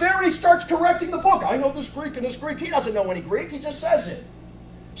guy up there and he starts correcting the book. I know this Greek and this Greek. He doesn't know any Greek. He just says it.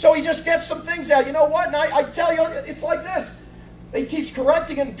 So he just gets some things out. You know what? And I tell you, it's like this. He keeps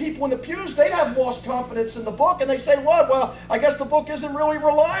correcting it, and people in the pews, they have lost confidence in the book, and they say, what? Well, I guess the book isn't really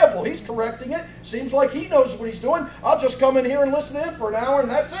reliable. He's correcting it. Seems like he knows what he's doing. I'll just come in here and listen to him for an hour, and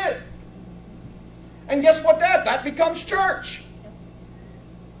that's it. And guess what? That becomes church.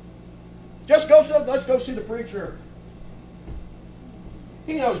 Let's go see the preacher.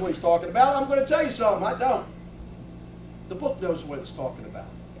 He knows what he's talking about. I'm going to tell you something. I don't. The book knows what it's talking about.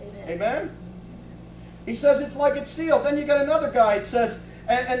 Amen. Amen? He says it's like it's sealed. Then you got another guy. It says,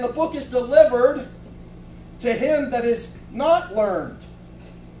 and the book is delivered to him that is not learned.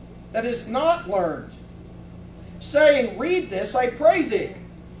 That is not learned. Saying, read this, I pray thee.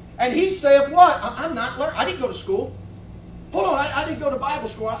 And he saith what? I'm not learned. I didn't go to school. Hold on, I didn't go to Bible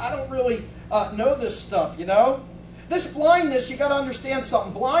school. I don't really know this stuff, you know. This blindness, you got to understand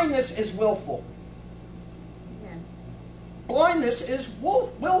something. Blindness is willful. Amen. Blindness is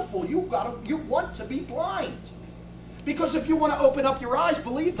willful. You want to be blind. Because if you want to open up your eyes,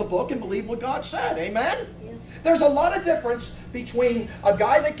 believe the book and believe what God said. Amen? Yeah. There's a lot of difference between a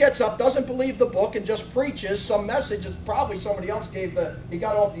guy that gets up, doesn't believe the book, and just preaches some message that probably somebody else he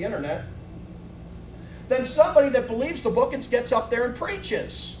got off the internet, than somebody that believes the book and gets up there and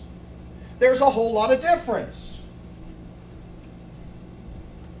preaches. There's a whole lot of difference.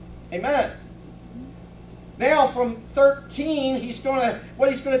 Amen. Now from 13, what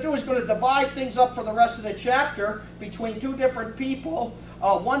he's going to do is going to divide things up for the rest of the chapter between two different people.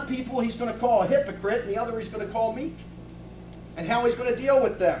 One people he's going to call a hypocrite, and the other he's going to call meek. And how he's going to deal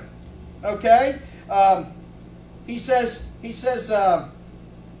with them. Okay? He says,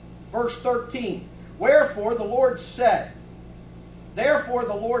 verse 13, Therefore the Lord said,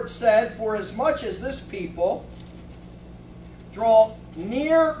 for as much as this people draw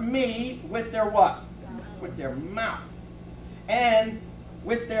near me with their what? With their mouth. And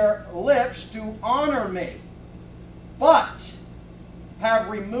with their lips do honor me. But have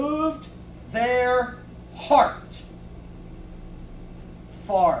removed their heart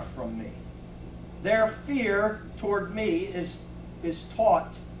far from me. Their fear toward me is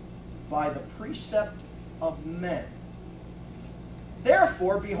taught by the precept of men.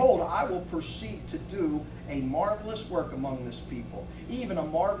 Therefore, behold, I will proceed to do a marvelous work among this people, even a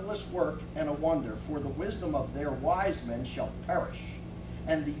marvelous work and a wonder. For the wisdom of their wise men shall perish,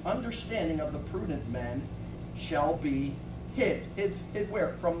 and the understanding of the prudent men shall be hid. Hid where?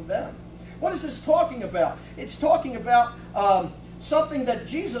 From them. What is this talking about? It's talking about something that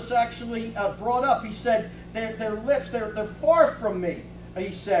Jesus actually brought up. He said, their lips, they're far from me.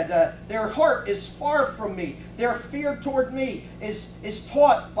 He said, their heart is far from me. Their fear toward me is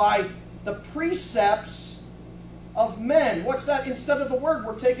taught by the precepts of men. What's that? Instead of the word,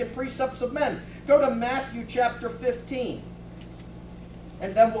 we're taking precepts of men. Go to Matthew chapter 15.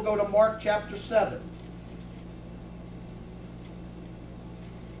 And then we'll go to Mark chapter 7.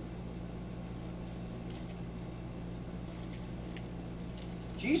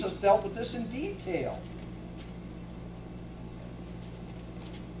 Jesus dealt with this in detail.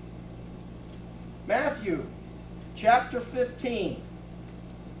 Matthew chapter 15,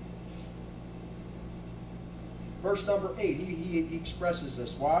 verse number 8. He expresses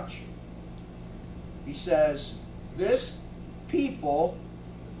this. Watch. He says, this people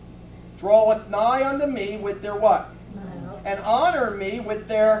draweth nigh unto me with their what? Mouth. And honor me with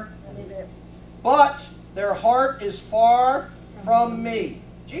their, Lips. but their heart is far from me.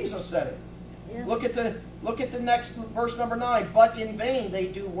 Jesus said it. Yeah. Look at the next verse number 9. But in vain they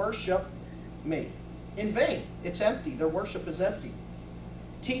do worship me. In vain. It's empty. Their worship is empty.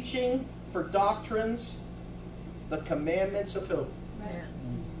 Teaching for doctrines the commandments of who? Right.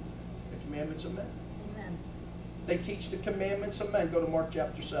 The commandments of men. Amen. They teach the commandments of men. Go to Mark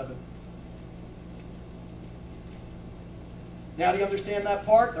chapter 7. Now do you understand that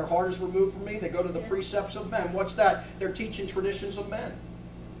part? Their heart is removed from me. They go to the precepts of men. What's that? They're teaching traditions of men.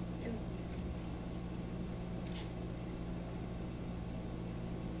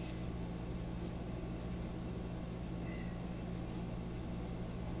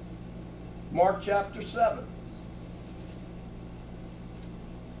 Mark chapter 7.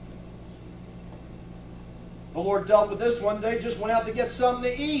 The Lord dealt with this one day, just went out to get something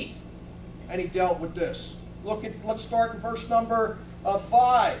to eat. And he dealt with this. Let's start in verse number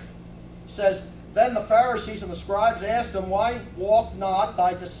 5. It says, Then the Pharisees and the scribes asked him, Why walk not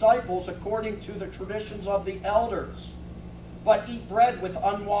thy disciples according to the traditions of the elders? but eat bread with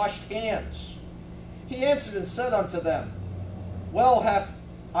unwashed hands. He answered and said unto them, Well hath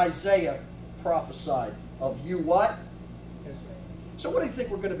Isaiah prophesied of you what? So what do you think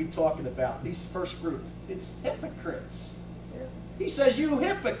we're going to be talking about? These first group. It's hypocrites. He says, you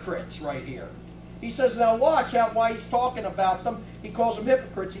hypocrites right here. He says, now watch out why he's talking about them. He calls them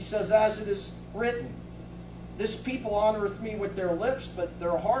hypocrites. He says, as it is written, this people honoreth me with their lips, but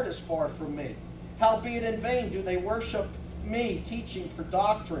their heart is far from me. Howbeit in vain do they worship me, teaching for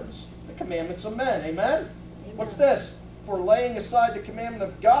doctrines, the commandments of men. Amen? Amen. What's this? For laying aside the commandment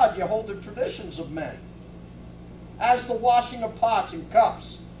of God, you hold the traditions of men. As the washing of pots and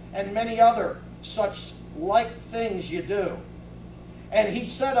cups, and many other such like things you do. And he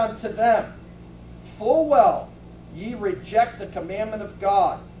said unto them, Full well ye reject the commandment of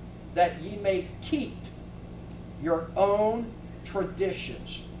God, that ye may keep your own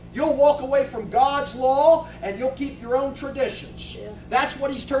traditions. You'll walk away from God's law and you'll keep your own traditions. Yeah. That's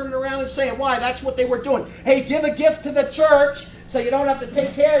what he's turning around and saying. Why? That's what they were doing. Hey, give a gift to the church so you don't have to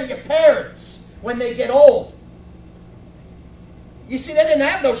take care of your parents when they get old. You see, they didn't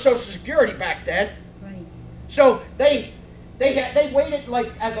have no Social Security back then. Right. So they waited,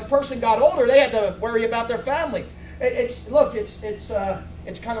 like, as a person got older, they had to worry about their family. It's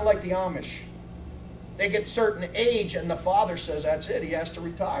kind of like the Amish. They get certain age and the father says that's it, he has to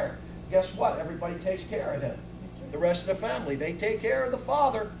retire. Guess what? Everybody takes care of him. Right. The rest of the family, they take care of the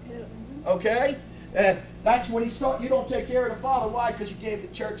father. Yeah. Okay? That's what he's taught. You don't take care of the father. Why? Because you gave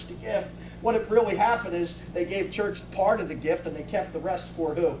the church the gift. What it really happened is they gave church part of the gift and they kept the rest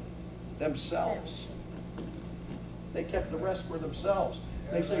for who? Themselves. They kept the rest for themselves.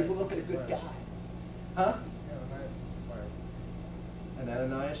 They say, well, look at a good guy. Huh? And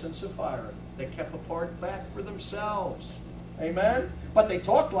Ananias and Sapphira. They kept a part back for themselves. Amen? But they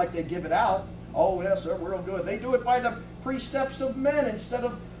talked like they give it out. Oh, yes, they're real good. They do it by the precepts of men instead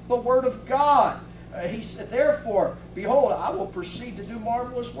of the word of God. He said, therefore, behold, I will proceed to do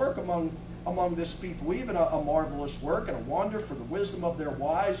marvelous work among this people, even a marvelous work and a wonder, for the wisdom of their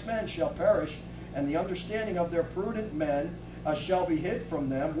wise men shall perish, and the understanding of their prudent men shall be hid from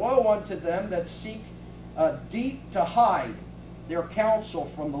them. Woe unto them that seek deep to hide their counsel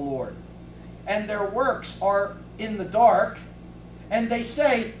from the Lord. And their works are in the dark, and they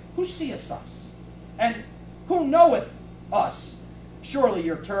say, Who seeth us? And who knoweth us? Surely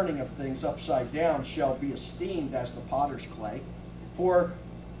your turning of things upside down shall be esteemed as the potter's clay. For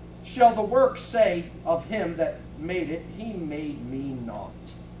shall the work say of him that made it, He made me not?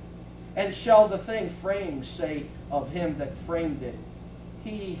 And shall the thing framed say of him that framed it,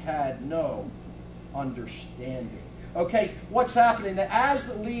 He had no understanding? Okay, what's happening? As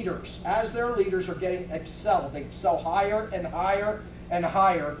the leaders, as their leaders are getting excelled, they excel higher and higher and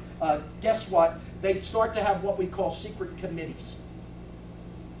higher. Guess what? They start to have what we call secret committees.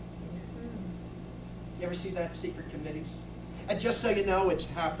 You ever see that, secret committees? And just so you know,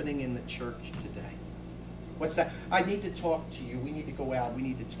 it's happening in the church today. What's that? I need to talk to you. We need to go out. We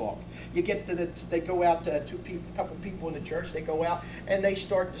need to talk. You get to they go out to a couple people in the church. They go out and they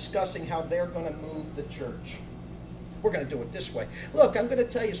start discussing how they're going to move the church. We're going to do it this way. Look, I'm going to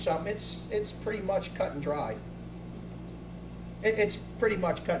tell you something. It's pretty much cut and dry. It's pretty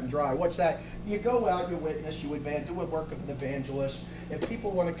much cut and dry. What's that? You go out, you witness, you do a work of an evangelist. If people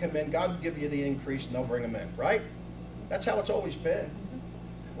want to come in, God will give you the increase and they'll bring them in, right? That's how it's always been.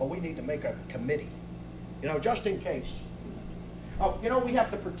 Well, we need to make a committee, just in case. Oh, we have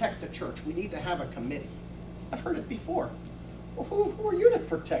to protect the church. We need to have a committee. I've heard it before. Well, who are you to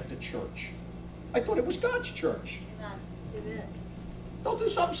protect the church? I thought it was God's church. Amen. Don't do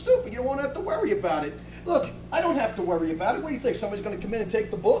something stupid. You won't have to worry about it. Look, I don't have to worry about it. What do you think? Somebody's going to come in and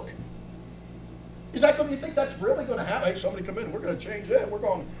take the book? Is that going to, you think that's really going to happen? Hey, somebody come in, we're going to change it. We're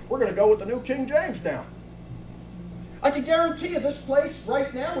going to go with the new King James now. I can guarantee you this place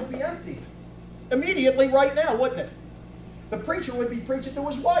right now would be empty. Immediately right now, wouldn't it? The preacher would be preaching to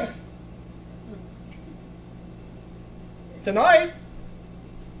his wife. Tonight.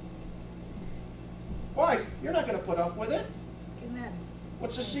 Why? You're not going to put up with it. Amen.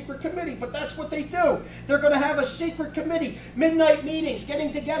 What's a secret committee? But that's what they do. They're going to have a secret committee. Midnight meetings,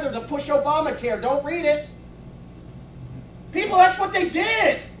 getting together to push Obamacare. Don't read it. People, that's what they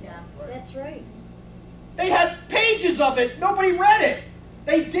did. Yeah, that's right. They had pages of it. Nobody read it.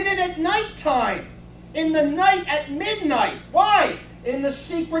 They did it at nighttime. In the night at midnight. Why? In the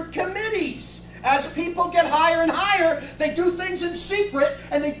secret committees. As people get higher and higher, they do things in secret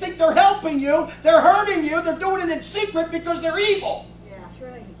and they think they're helping you. They're hurting you. They're doing it in secret because they're evil. Yeah, that's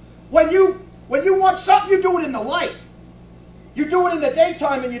right. When you want something, you do it in the light. You do it in the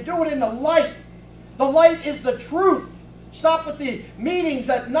daytime and you do it in the light. The light is the truth. Stop with the meetings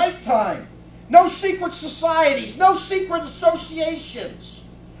at nighttime. No secret societies. No secret associations.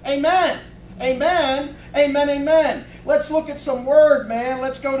 Amen. Amen. Amen. Amen. Let's look at some word, man.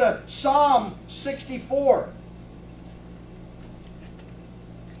 Let's go to Psalm 64.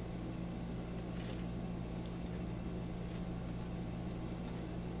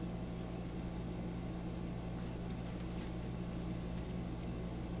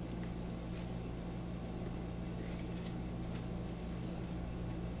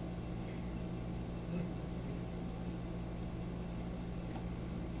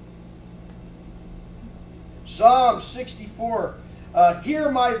 Psalm 64.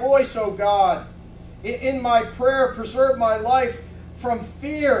 Hear my voice, O God. In my prayer, preserve my life from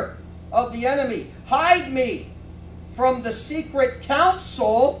fear of the enemy. Hide me from the secret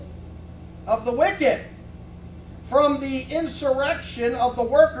counsel of the wicked, from the insurrection of the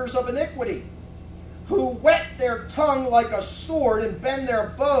workers of iniquity, who whet their tongue like a sword and bend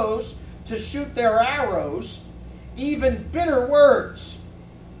their bows to shoot their arrows, even bitter words,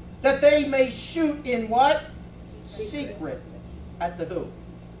 that they may shoot in what? Secret. At the who?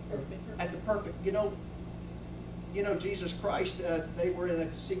 Perfect. At the perfect. You know, Jesus Christ, they were in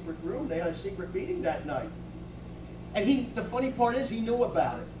a secret room. They had a secret meeting that night. And the funny part is, he knew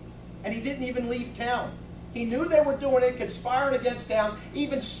about it. And he didn't even leave town. He knew they were doing it, conspiring against town,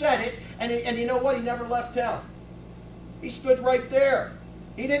 even said it, and you know what? He never left town. He stood right there.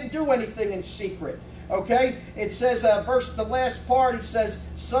 He didn't do anything in secret. Okay? It says, the last part, it says,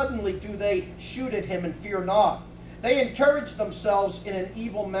 suddenly do they shoot at him and fear not. They encourage themselves in an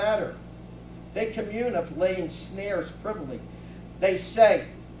evil matter. They commune of laying snares privily. They say,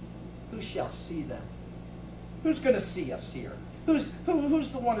 who shall see them? Who's going to see us here? Who's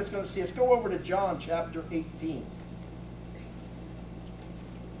the one that's going to see us? Go over to John chapter 18.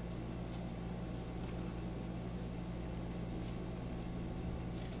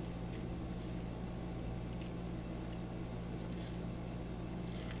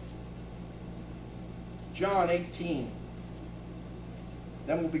 John 18.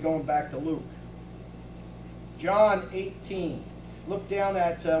 Then we'll be going back to Luke. John 18. Look down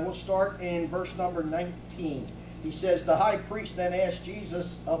at, we'll start in verse number 19. He says, the high priest then asked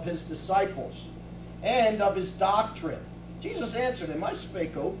Jesus of his disciples and of his doctrine. Jesus answered him, I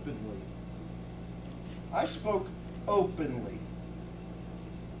spake openly. I spoke openly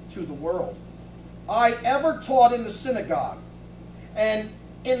to the world. I ever taught in the synagogue and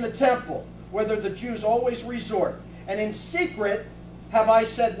in the temple, whither the Jews always resort. And in secret have I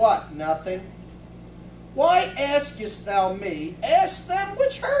said what? Nothing. Why askest thou me? Ask them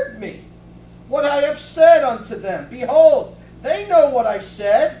which heard me what I have said unto them. Behold, they know what I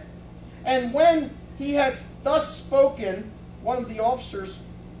said. And when he had thus spoken, one of the officers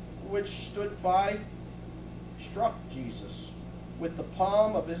which stood by struck Jesus with the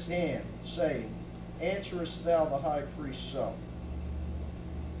palm of his hand, saying, answerest thou the high priest so?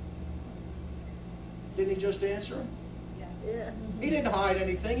 Didn't he just answer him? Yeah. He didn't hide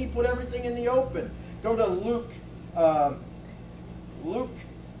anything. He put everything in the open. Go to Luke, Luke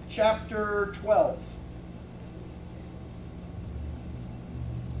chapter 12.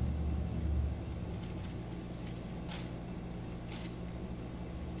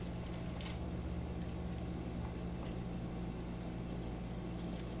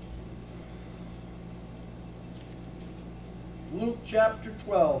 Luke chapter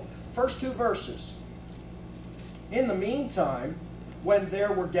 12, first two verses. In the meantime, when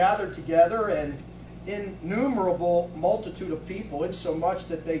there were gathered together an innumerable multitude of people, insomuch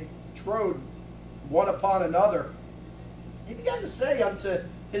that they trode one upon another, he began to say unto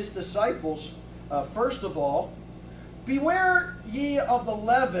his disciples, first of all, beware ye of the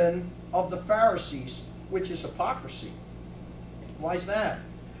leaven of the Pharisees, which is hypocrisy. Why is that?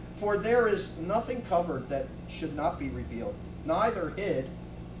 For there is nothing covered that should not be revealed, neither hid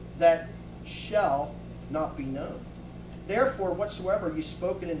that shall not be known. Therefore, whatsoever ye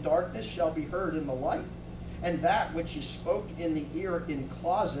spoken in darkness shall be heard in the light, and that which ye spoke in the ear in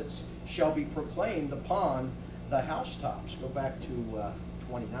closets shall be proclaimed upon the housetops. Go back to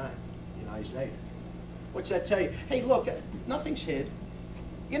 29 in Isaiah. What's that tell you? Hey, look, nothing's hid.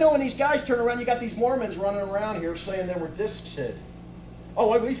 You know, when these guys turn around, you got these Mormons running around here saying there were discs hid.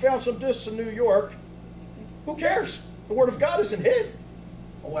 Oh, we found some discs in New York. Who cares? The Word of God isn't hid.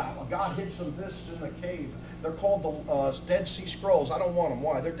 Oh, wow, God hid some discs in the cave. They're called the Dead Sea Scrolls. I don't want them.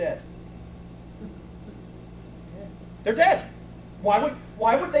 Why? They're dead. They're dead. Why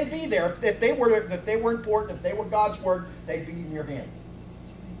would they be there if they were important? If they were God's Word, they'd be in your hand.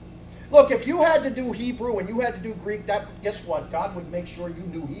 Look, if you had to do Hebrew and you had to do Greek, guess what? God would make sure you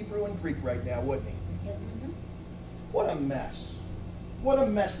knew Hebrew and Greek right now, wouldn't He? What a mess. What a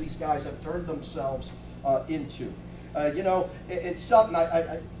mess these guys have turned themselves into. You know, it's something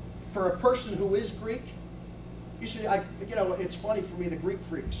for a person who is Greek, you know, it's funny for me, the Greek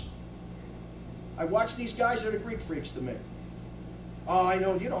freaks. I watch these guys, they're the Greek freaks to me. Oh, I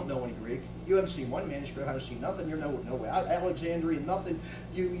know, you don't know any Greek. You haven't seen one manuscript, haven't seen nothing. You're no way. Alexandrian, nothing.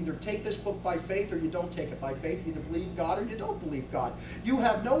 You either take this book by faith or you don't take it by faith. You either believe God or you don't believe God. You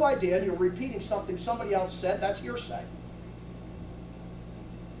have no idea, and you're repeating something somebody else said. That's hearsay.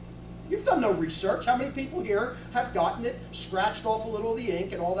 You've done no research. How many people here have gotten it, scratched off a little of the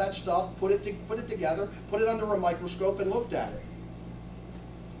ink and all that stuff, put it together, put it under a microscope and looked at it?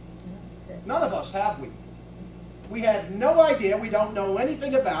 None of us have we. We had no idea. We don't know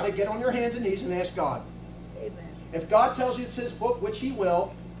anything about it. Get on your hands and knees and ask God. Amen. If God tells you it's His book, which He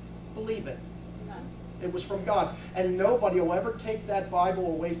will, believe it. Amen. It was from God. And nobody will ever take that Bible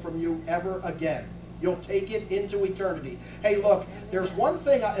away from you ever again. You'll take it into eternity. Hey, look, there's one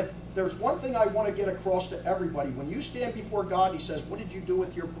thing I want to get across to everybody. When you stand before God, He says, what did you do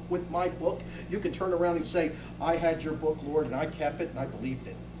with my book? You can turn around and say, I had your book, Lord, and I kept it, and I believed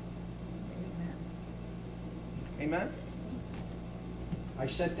it. Amen? I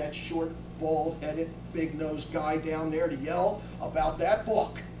sent that short, bald-headed, big-nosed guy down there to yell about that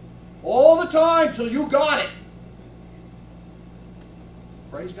book all the time till you got it.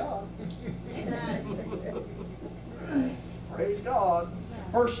 Praise God. Praise God.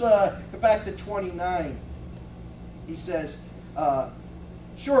 Go back to 29. He says,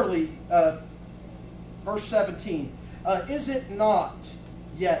 surely, verse 17, is it not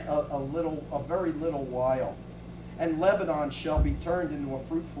yet a very little while, and Lebanon shall be turned into a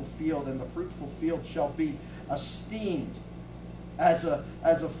fruitful field, and the fruitful field shall be esteemed as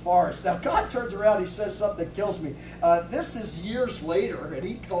a forest. Now God turns around, He says something that kills me. This is years later, and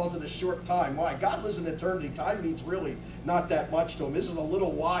He calls it a short time. Why? God lives in eternity. Time means really not that much to Him. This is a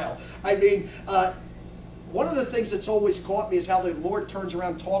little while. I mean, one of the things that's always caught me is how the Lord turns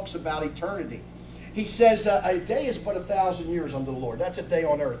around and talks about eternity. He says, a day is but 1,000 years unto the Lord. That's a day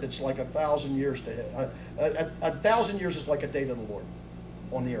on earth. It's like 1,000 years to Him. 1,000 years is like a day to the Lord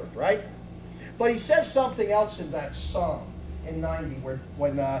on the earth, right? But He says something else in that Psalm in 90,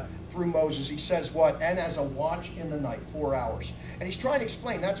 when through Moses, He says what? And as a watch in the night, 4 hours. And He's trying to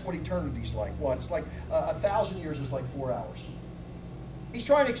explain that's what eternity's like. What? It's like 1,000 years is like 4 hours. He's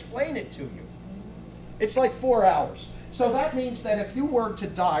trying to explain it to you. It's like 4 hours. So that means that if you were to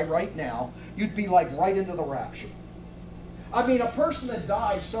die right now, you'd be like right into the rapture. I mean, a person that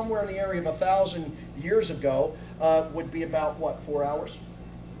died somewhere in the area of 1,000 years ago would be about, what, 4 hours?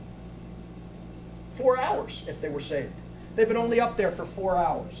 4 hours if they were saved. They've been only up there for 4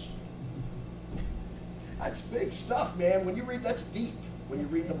 hours. That's big stuff, man. When you read, that's deep. When you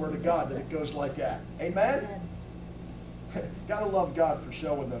read the Word of God, that it goes like that. Amen? Gotta love God for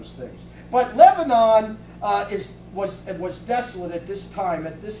showing those things. But Lebanon was desolate at this time.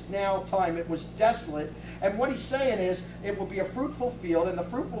 At this now time, it was desolate. And what He's saying is, it will be a fruitful field, and the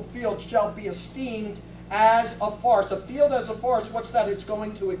fruitful field shall be esteemed as a forest. A field as a forest, what's that? It's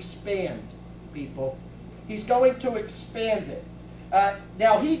going to expand, people. He's going to expand it.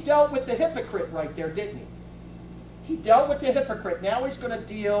 Now, He dealt with the hypocrite right there, didn't He? He dealt with the hypocrite. Now He's going to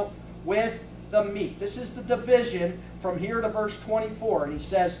deal with the meek. This is the division from here to verse 24. And He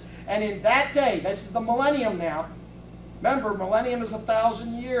says, and in that day, this is the millennium now. Remember, millennium is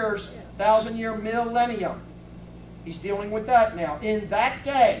 1,000 years, 1,000-year millennium. He's dealing with that now. In that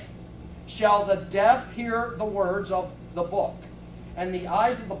day shall the deaf hear the words of the book, and the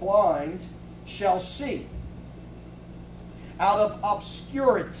eyes of the blind shall see. Out of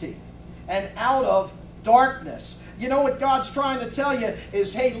obscurity and out of darkness. You know what God's trying to tell you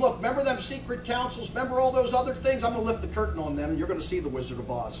is, hey, look, remember them secret councils? Remember all those other things? I'm going to lift the curtain on them, and you're going to see the Wizard of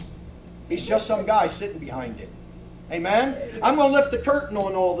Oz. He's just some guy sitting behind it. Amen? I'm going to lift the curtain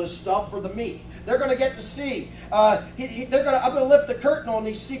on all this stuff for the meek. They're going to get to see. I'm going to lift the curtain on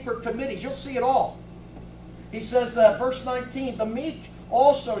these secret committees. You'll see it all. He says, verse 19, the meek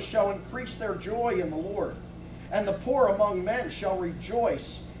also shall increase their joy in the Lord, and the poor among men shall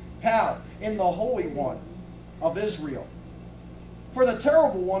rejoice. How? In the Holy One of Israel. For the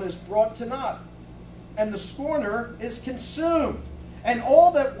terrible one is brought to naught, and the scorner is consumed, and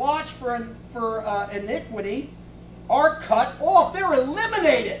all that watch for iniquity are cut off. They're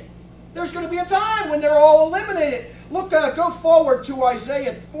eliminated. There's going to be a time when they're all eliminated. Look, go forward to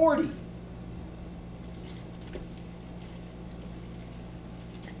Isaiah 40.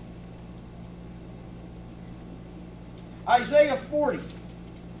 Isaiah 40.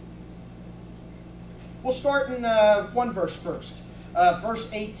 We'll start in one verse first.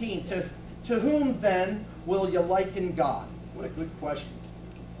 Verse 18. To whom then will you liken God? What a good question.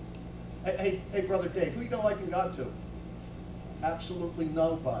 Hey, Brother Dave, who are you going to liken God to? Absolutely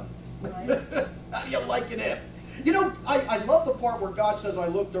nobody. Right. How do you liken him? You know, I love the part where God says, I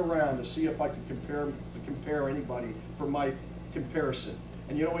looked around to see if I could compare anybody for my comparison.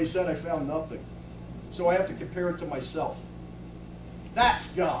 And you know what he said? I found nothing. So I have to compare it to myself.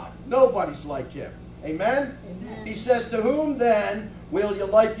 That's God. Nobody's like him. Amen? Amen. He says, to whom then will you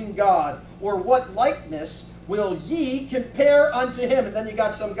liken God? Or what likeness will ye compare unto him? And then you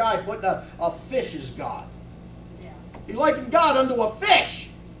got some guy putting a fish as God. Yeah. He likened God unto a fish.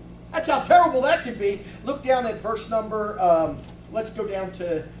 That's how terrible that could be. Look down at verse number, let's go down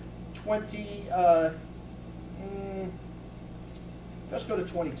to 20, let's go to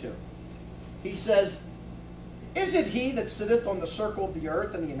 22. He says, is it he that sitteth on the circle of the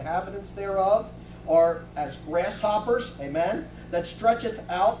earth, and the inhabitants thereof are as grasshoppers, amen, that stretcheth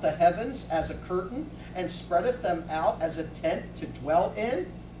out the heavens as a curtain, and spreadeth them out as a tent to dwell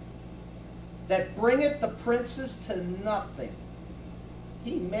in, that bringeth the princes to nothing.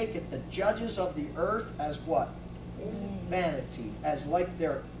 He maketh the judges of the earth as what? Vanity, as like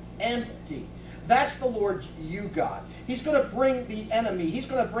they're empty. That's the Lord you got. He's going to bring the enemy. He's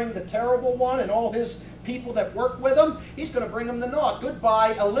going to bring the terrible one and all his people that work with him. He's going to bring them to naught.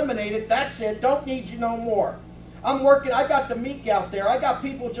 Goodbye, eliminate it, that's it. Don't need you no more. I'm working, I got the meek out there. I got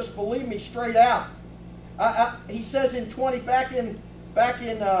people just believe me straight out. He says in 20, back in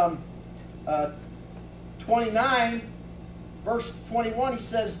 29, verse 21, he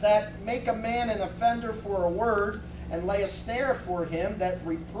says that make a man an offender for a word, and lay a snare for him that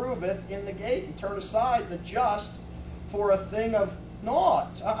reproveth in the gate, and turn aside the just for a thing of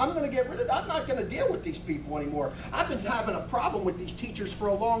naught. I'm going to get rid of that. I'm not going to deal with these people anymore. I've been having a problem with these teachers for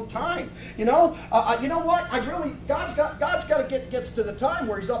a long time. You know what? God's got to gets to the time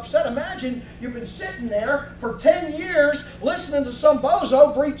where he's upset. Imagine you've been sitting there for 10 years listening to some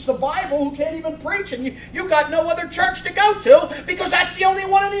bozo preach the Bible who can't even preach, and you got no other church to go to because that's the only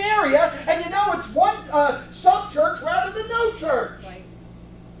one in the area, and you know it's one sub-church rather than no church. Right.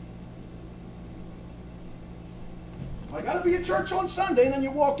 I got to be at church on Sunday, and then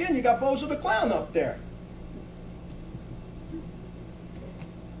you walk in, you got Bozo the Clown up there. You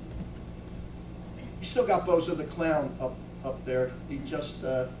still got Bozo the Clown up there. He just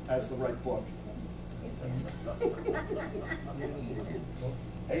has the right book.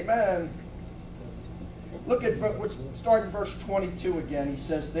 Amen. Look at, start in verse 22 again. He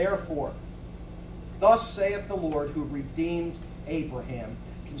says, therefore, thus saith the Lord who redeemed Abraham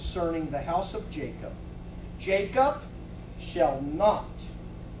concerning the house of Jacob. Jacob shall not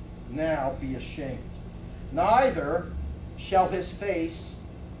now be ashamed, neither shall his face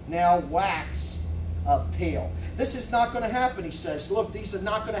now wax pale. This is not going to happen, he says. Look, these are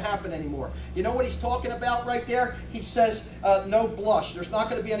not going to happen anymore. You know what he's talking about right there? He says no blush. There's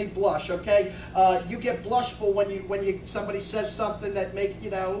not going to be any blush, okay? You get blushful when somebody says something that make,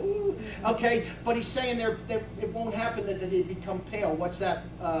 ooh, okay? But he's saying that it won't happen that they become pale. What's that?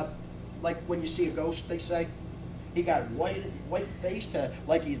 Like when you see a ghost, they say? He got white face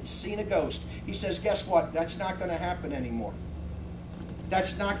like he'd seen a ghost. He says, guess what? That's not going to happen anymore.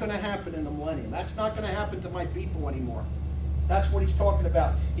 That's not going to happen in the millennium. That's not going to happen to my people anymore. That's what he's talking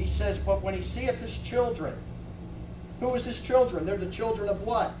about. He says, but when he seeth his children, who is his children? They're the children of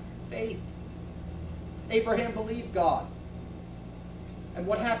what? Faith. Abraham believed God. And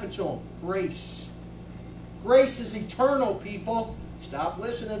what happened to him? Grace. Grace is eternal, people. Stop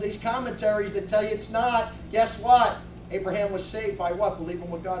listening to these commentaries that tell you it's not. Guess what? Abraham was saved by what?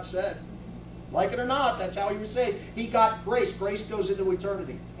 Believing what God said. Like it or not, that's how he was saved. He got grace. Grace goes into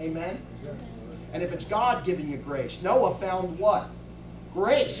eternity. Amen? And if it's God giving you grace, Noah found what?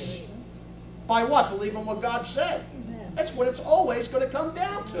 Grace. By what? Believing what God said. That's what it's always going to come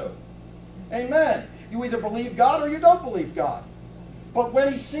down to. Amen. You either believe God or you don't believe God. But when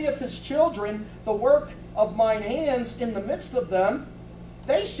he seeth his children, the work of mine hands in the midst of them,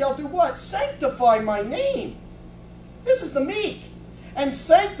 they shall do what? Sanctify my name. This is the meek. And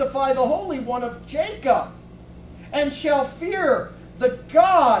sanctify the Holy One of Jacob. And shall fear the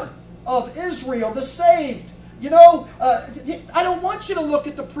God of Israel, the saved. I don't want you to look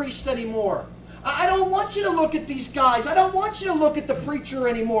at the priest anymore. I don't want you to look at these guys. I don't want you to look at the preacher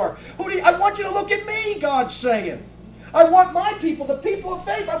anymore. I want you to look at me, God's saying. I want my people, the people of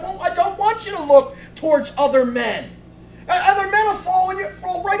faith. I don't want you to look towards other men. Other men will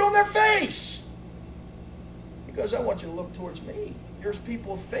fall right on their face. He goes, I want you to look towards me. Here's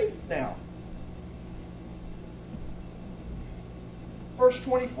people of faith now. Verse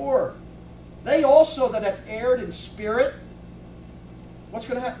 24. They also that have erred in spirit, what's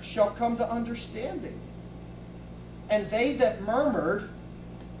going to happen? Shall come to understanding. And they that murmured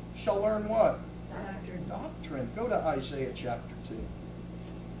shall learn what? Doctrine. Doctrine. Go to Isaiah chapter 2.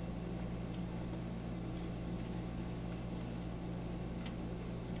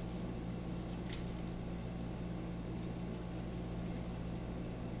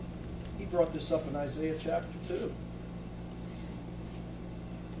 He brought this up in Isaiah chapter 2.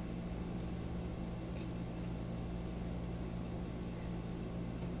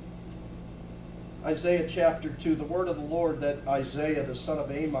 Isaiah chapter 2, the word of the Lord that Isaiah the son of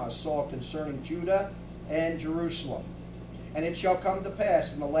Amoz saw concerning Judah and Jerusalem. And it shall come to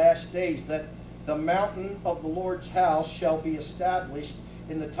pass in the last days that the mountain of the Lord's house shall be established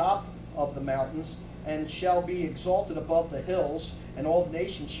in the top of the mountains, and shall be exalted above the hills, and all the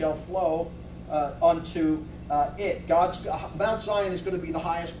nations shall flow unto it. Mount Zion is going to be the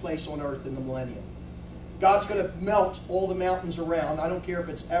highest place on earth in the millennium. God's going to melt all the mountains around. I don't care if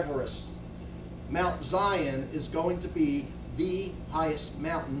it's Everest. Mount Zion is going to be the highest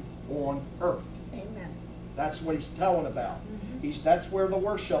mountain on earth. Amen. That's what he's telling about. That's where the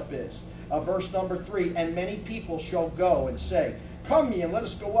worship is. Verse number 3, and many people shall go and say, come ye, and let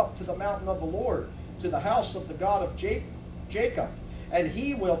us go up to the mountain of the Lord, to the house of the God of Jacob. And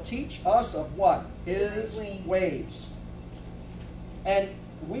he will teach us of what? His ways. And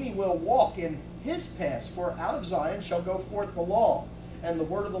we will walk in his paths, for out of Zion shall go forth the law and the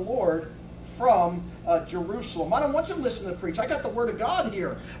word of the Lord from Jerusalem. I don't want you to listen to preach. I got the word of God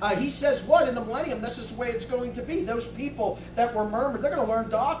here. He says what? In the millennium, this is the way it's going to be. Those people that were murmured, they're going to learn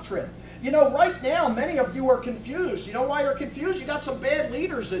doctrine. You know, right now, many of you are confused. You know why you're confused? You got some bad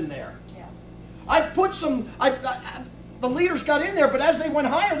leaders in there. Yeah. I've put some... the leaders got in there, but as they went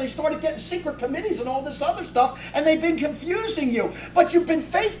higher, they started getting secret committees and all this other stuff, and they've been confusing you. But you've been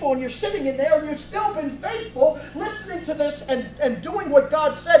faithful, and you're sitting in there, and you've still been faithful, listening to this and doing what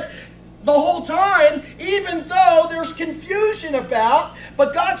God said the whole time, even though there's confusion about.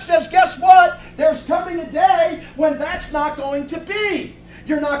 But God says, guess what? There's coming a day when that's not going to be.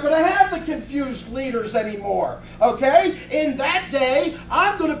 You're not going to have the confused leaders anymore, okay? In that day,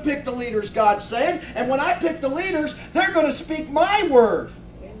 I'm going to pick the leaders, God's saying, and when I pick the leaders, they're going to speak my word.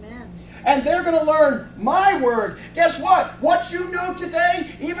 Amen. And they're going to learn my word. Guess what? What you know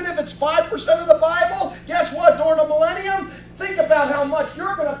today, even if it's 5% of the Bible, guess what? During the millennium, think about how much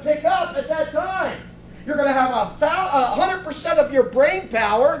you're going to pick up at that time. You're going to have 100% of your brain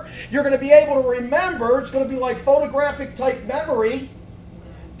power. You're going to be able to remember. It's going to be like photographic type memory.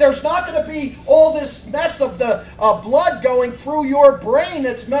 There's not going to be all this mess of the blood going through your brain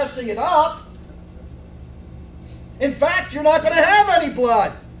that's messing it up. In fact, you're not going to have any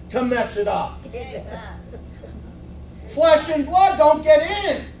blood to mess it up. Flesh and blood don't get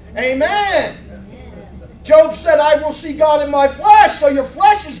in. Amen. Job said, I will see God in my flesh. So your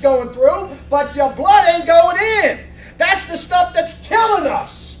flesh is going through, but your blood ain't going in. That's the stuff that's killing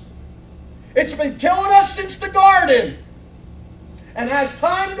us. It's been killing us since the garden. And as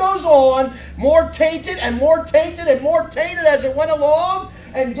time goes on, more tainted and more tainted and more tainted as it went along.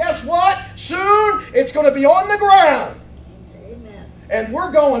 And guess what? Soon it's going to be on the ground. Amen. And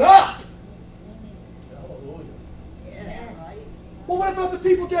we're going up. Hallelujah. Yes. Well, what about the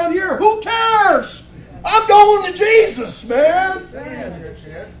people down here? Who cares? I'm going to Jesus, man. They had their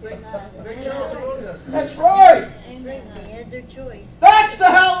chance. They chose the wilderness. That's right. Amen. They had their choice. That's the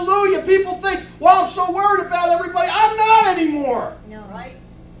hallelujah. People think, well, I'm so worried about everybody. I'm not anymore. No. Right.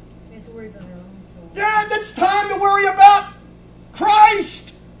 We have to worry about our own soul. Yeah, it's time to worry about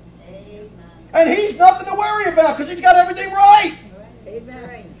Christ. Amen. And he's nothing to worry about because he's got everything right. That's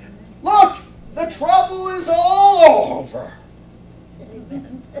right. Look, the trouble is all over.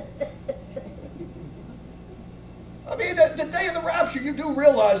 I mean, the day of the rapture, you do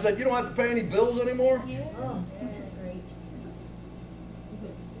realize that you don't have to pay any bills anymore. Oh, that's great.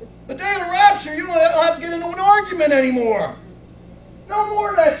 The day of the rapture, you don't have to get into an argument anymore. No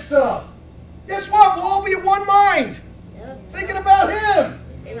more of that stuff. Guess what? We'll all be of one mind, Yep. thinking about him.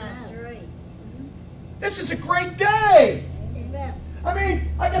 That's right. This is a great day. Amen. I mean,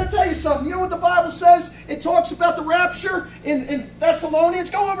 I got to tell you something. You know what the Bible says? It talks about the rapture in Thessalonians.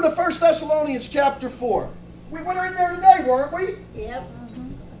 Go over to 1 Thessalonians chapper 4. We went in there today, weren't we? Yep.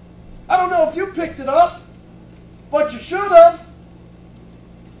 I don't know if you picked it up, but you should have.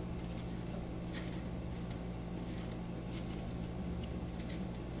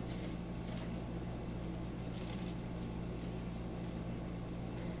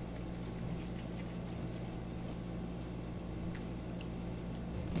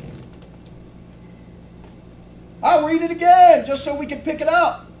 I'll read it again, just so we can pick it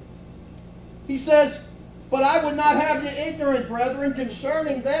up. He says, but I would not have you ignorant, brethren,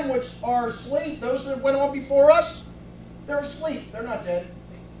 concerning them which are asleep, those that went on before us, They're asleep. They're not dead.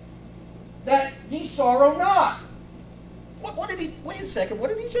 That ye sorrow not. What did he, wait a second, what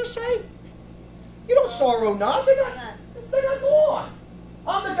did he just say? You don't sorrow not. They're not gone.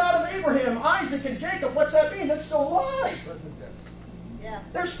 I'm the God of Abraham, Isaac, and Jacob. What's that mean? They're still alive. Present tense. Yeah.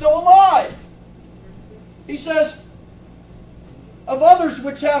 They're still alive. He says, of others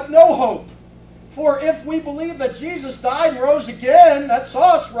which have no hope. For if we believe that Jesus died and rose again, that's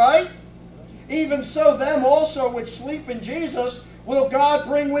us, right? Even so them also which sleep in Jesus will God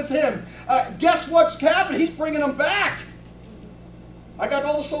bring with him. Guess what's happening? He's bringing them back. I got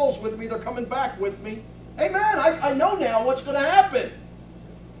all the souls with me. They're coming back with me. Amen. I know now what's going to happen.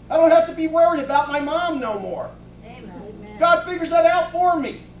 I don't have to be worried about my mom no more. Amen. God figures that out for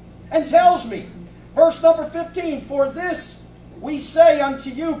me and tells me. Verse number 15, for this we say unto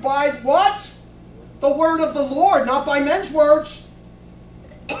you by what? The word of the Lord, not by men's words.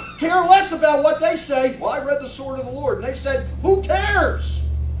 Care less about what they say. Well, I read the sword of the Lord. And they said, who cares?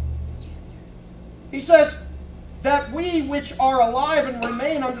 He says, that we which are alive and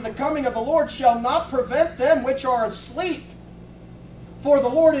remain unto the coming of the Lord shall not prevent them which are asleep. For the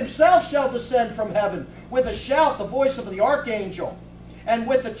Lord himself shall descend from heaven with a shout, the voice of the archangel, and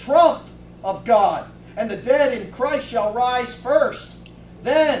with the trump of God. And the dead in Christ shall rise first.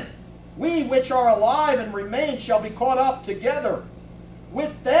 Then we which are alive and remain shall be caught up together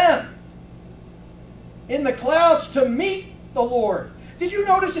with them in the clouds to meet the Lord. Did you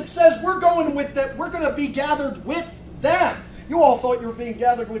notice it says we're going with that? We're going to be gathered with them. You all thought you were being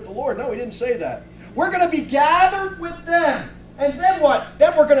gathered with the Lord. No, he didn't say that. We're going to be gathered with them. And then what?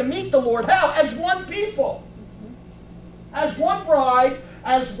 Then we're going to meet the Lord. How? As one people. As one bride,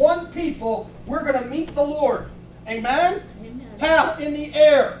 as one people, we're going to meet the Lord. Amen? Amen. How? In the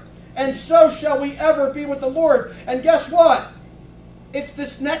air. And so shall we ever be with the Lord. And guess what? It's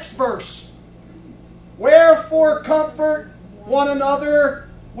this next verse. Wherefore comfort one another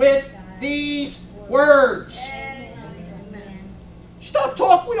with these words. Amen. Stop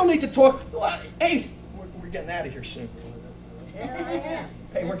talking. We don't need to talk. Hey, we're getting out of here soon. Yeah.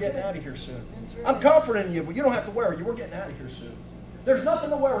 Hey, we're getting out of here soon. That's right. I'm comforting you, but you don't have to worry. We're getting out of here soon. There's nothing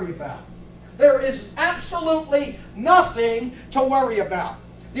to worry about. There is absolutely nothing to worry about.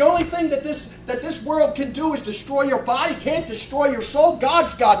 The only thing that this world can do is destroy your body, can't destroy your soul.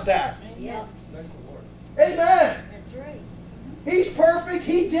 God's got that. Yes. Thank the Lord. Amen. That's right. He's perfect.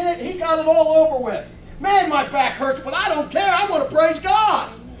 He did it. He got it all over with. Man, my back hurts, but I don't care. I want to praise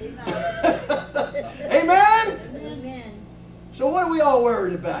God. Amen? Amen. So what are we all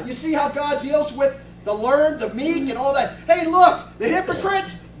worried about? You see how God deals with the learned, the meek, and all that. Hey, look, the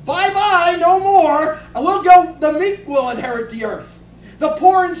hypocrites, bye-bye, no more. And we'll go, the meek will inherit the earth. The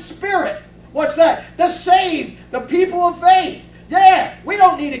poor in spirit. What's that? The saved, the people of faith. Yeah, we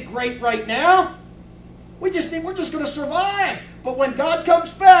don't need it great right now. We're just going to survive. But when God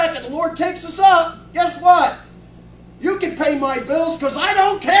comes back and the Lord takes us up, guess what? You can pay my bills because I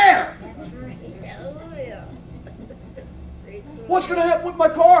don't care. That's right. Hallelujah. What's going to happen with my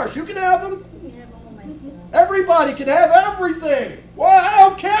cars? You can have them. You can have all my stuff. Everybody can have everything. Well, I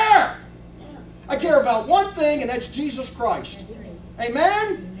don't care. I care about one thing, and that's Jesus Christ. That's right.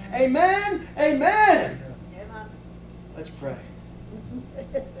 Amen? Amen? Amen. Amen. Let's pray.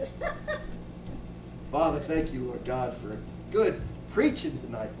 Father, thank you, Lord God, for good preaching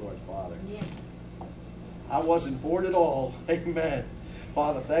tonight, Lord Father. Yes. I wasn't bored at all. Amen.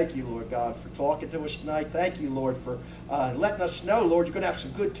 Father, thank you, Lord God, for talking to us tonight. Thank you, Lord, for letting us know, Lord, you're going to have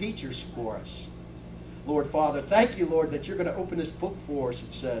some good teachers for us. Lord Father, thank you, Lord, that you're going to open this book for us,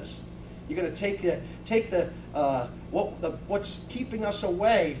 it says. You're going to take what's keeping us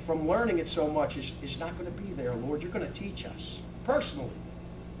away from learning it so much is not going to be there, Lord. You're going to teach us personally.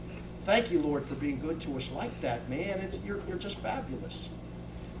 Thank you, Lord, for being good to us like that, man. You're just fabulous.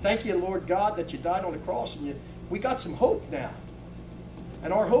 Thank you, Lord God, that you died on the cross and we got some hope now.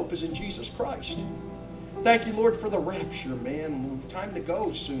 And our hope is in Jesus Christ. Thank you, Lord, for the rapture, man. Time to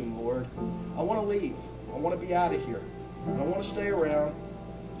go soon, Lord. I want to leave. I want to be out of here. I don't want to stay around.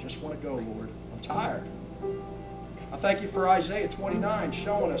 I just want to go, Lord. I'm tired. I thank you for Isaiah 29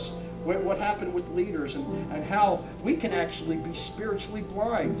 showing us what happened with leaders and how we can actually be spiritually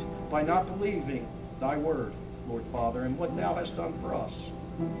blind by not believing thy word, Lord Father, and what thou hast done for us.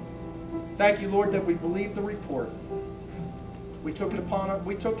 Thank you, Lord, that we believe the report. We took it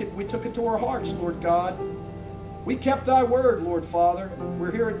to our hearts, Lord God. We kept thy word, Lord Father.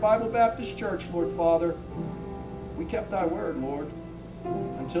 We're here at Bible Baptist Church, Lord Father. We kept thy word, Lord.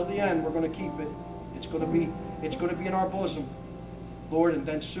 Until the end, we're going to keep it. It's going to be in our bosom, Lord, and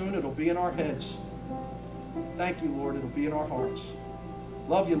then soon it'll be in our heads. Thank you, Lord. It'll be in our hearts.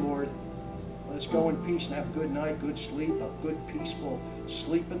 Love you, Lord. Let us go in peace and have a good night, good sleep, a good peaceful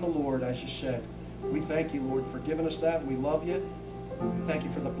sleep in the Lord, as you said. We thank you, Lord, for giving us that. We love you. We thank you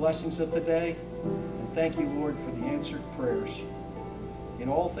for the blessings of the day. And thank you, Lord, for the answered prayers. In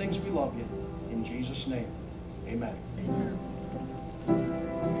all things we love you. In Jesus' name, amen.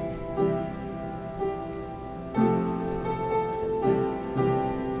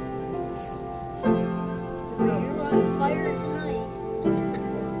 You're on fire tonight.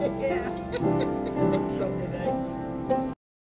 Yeah. Sunday night.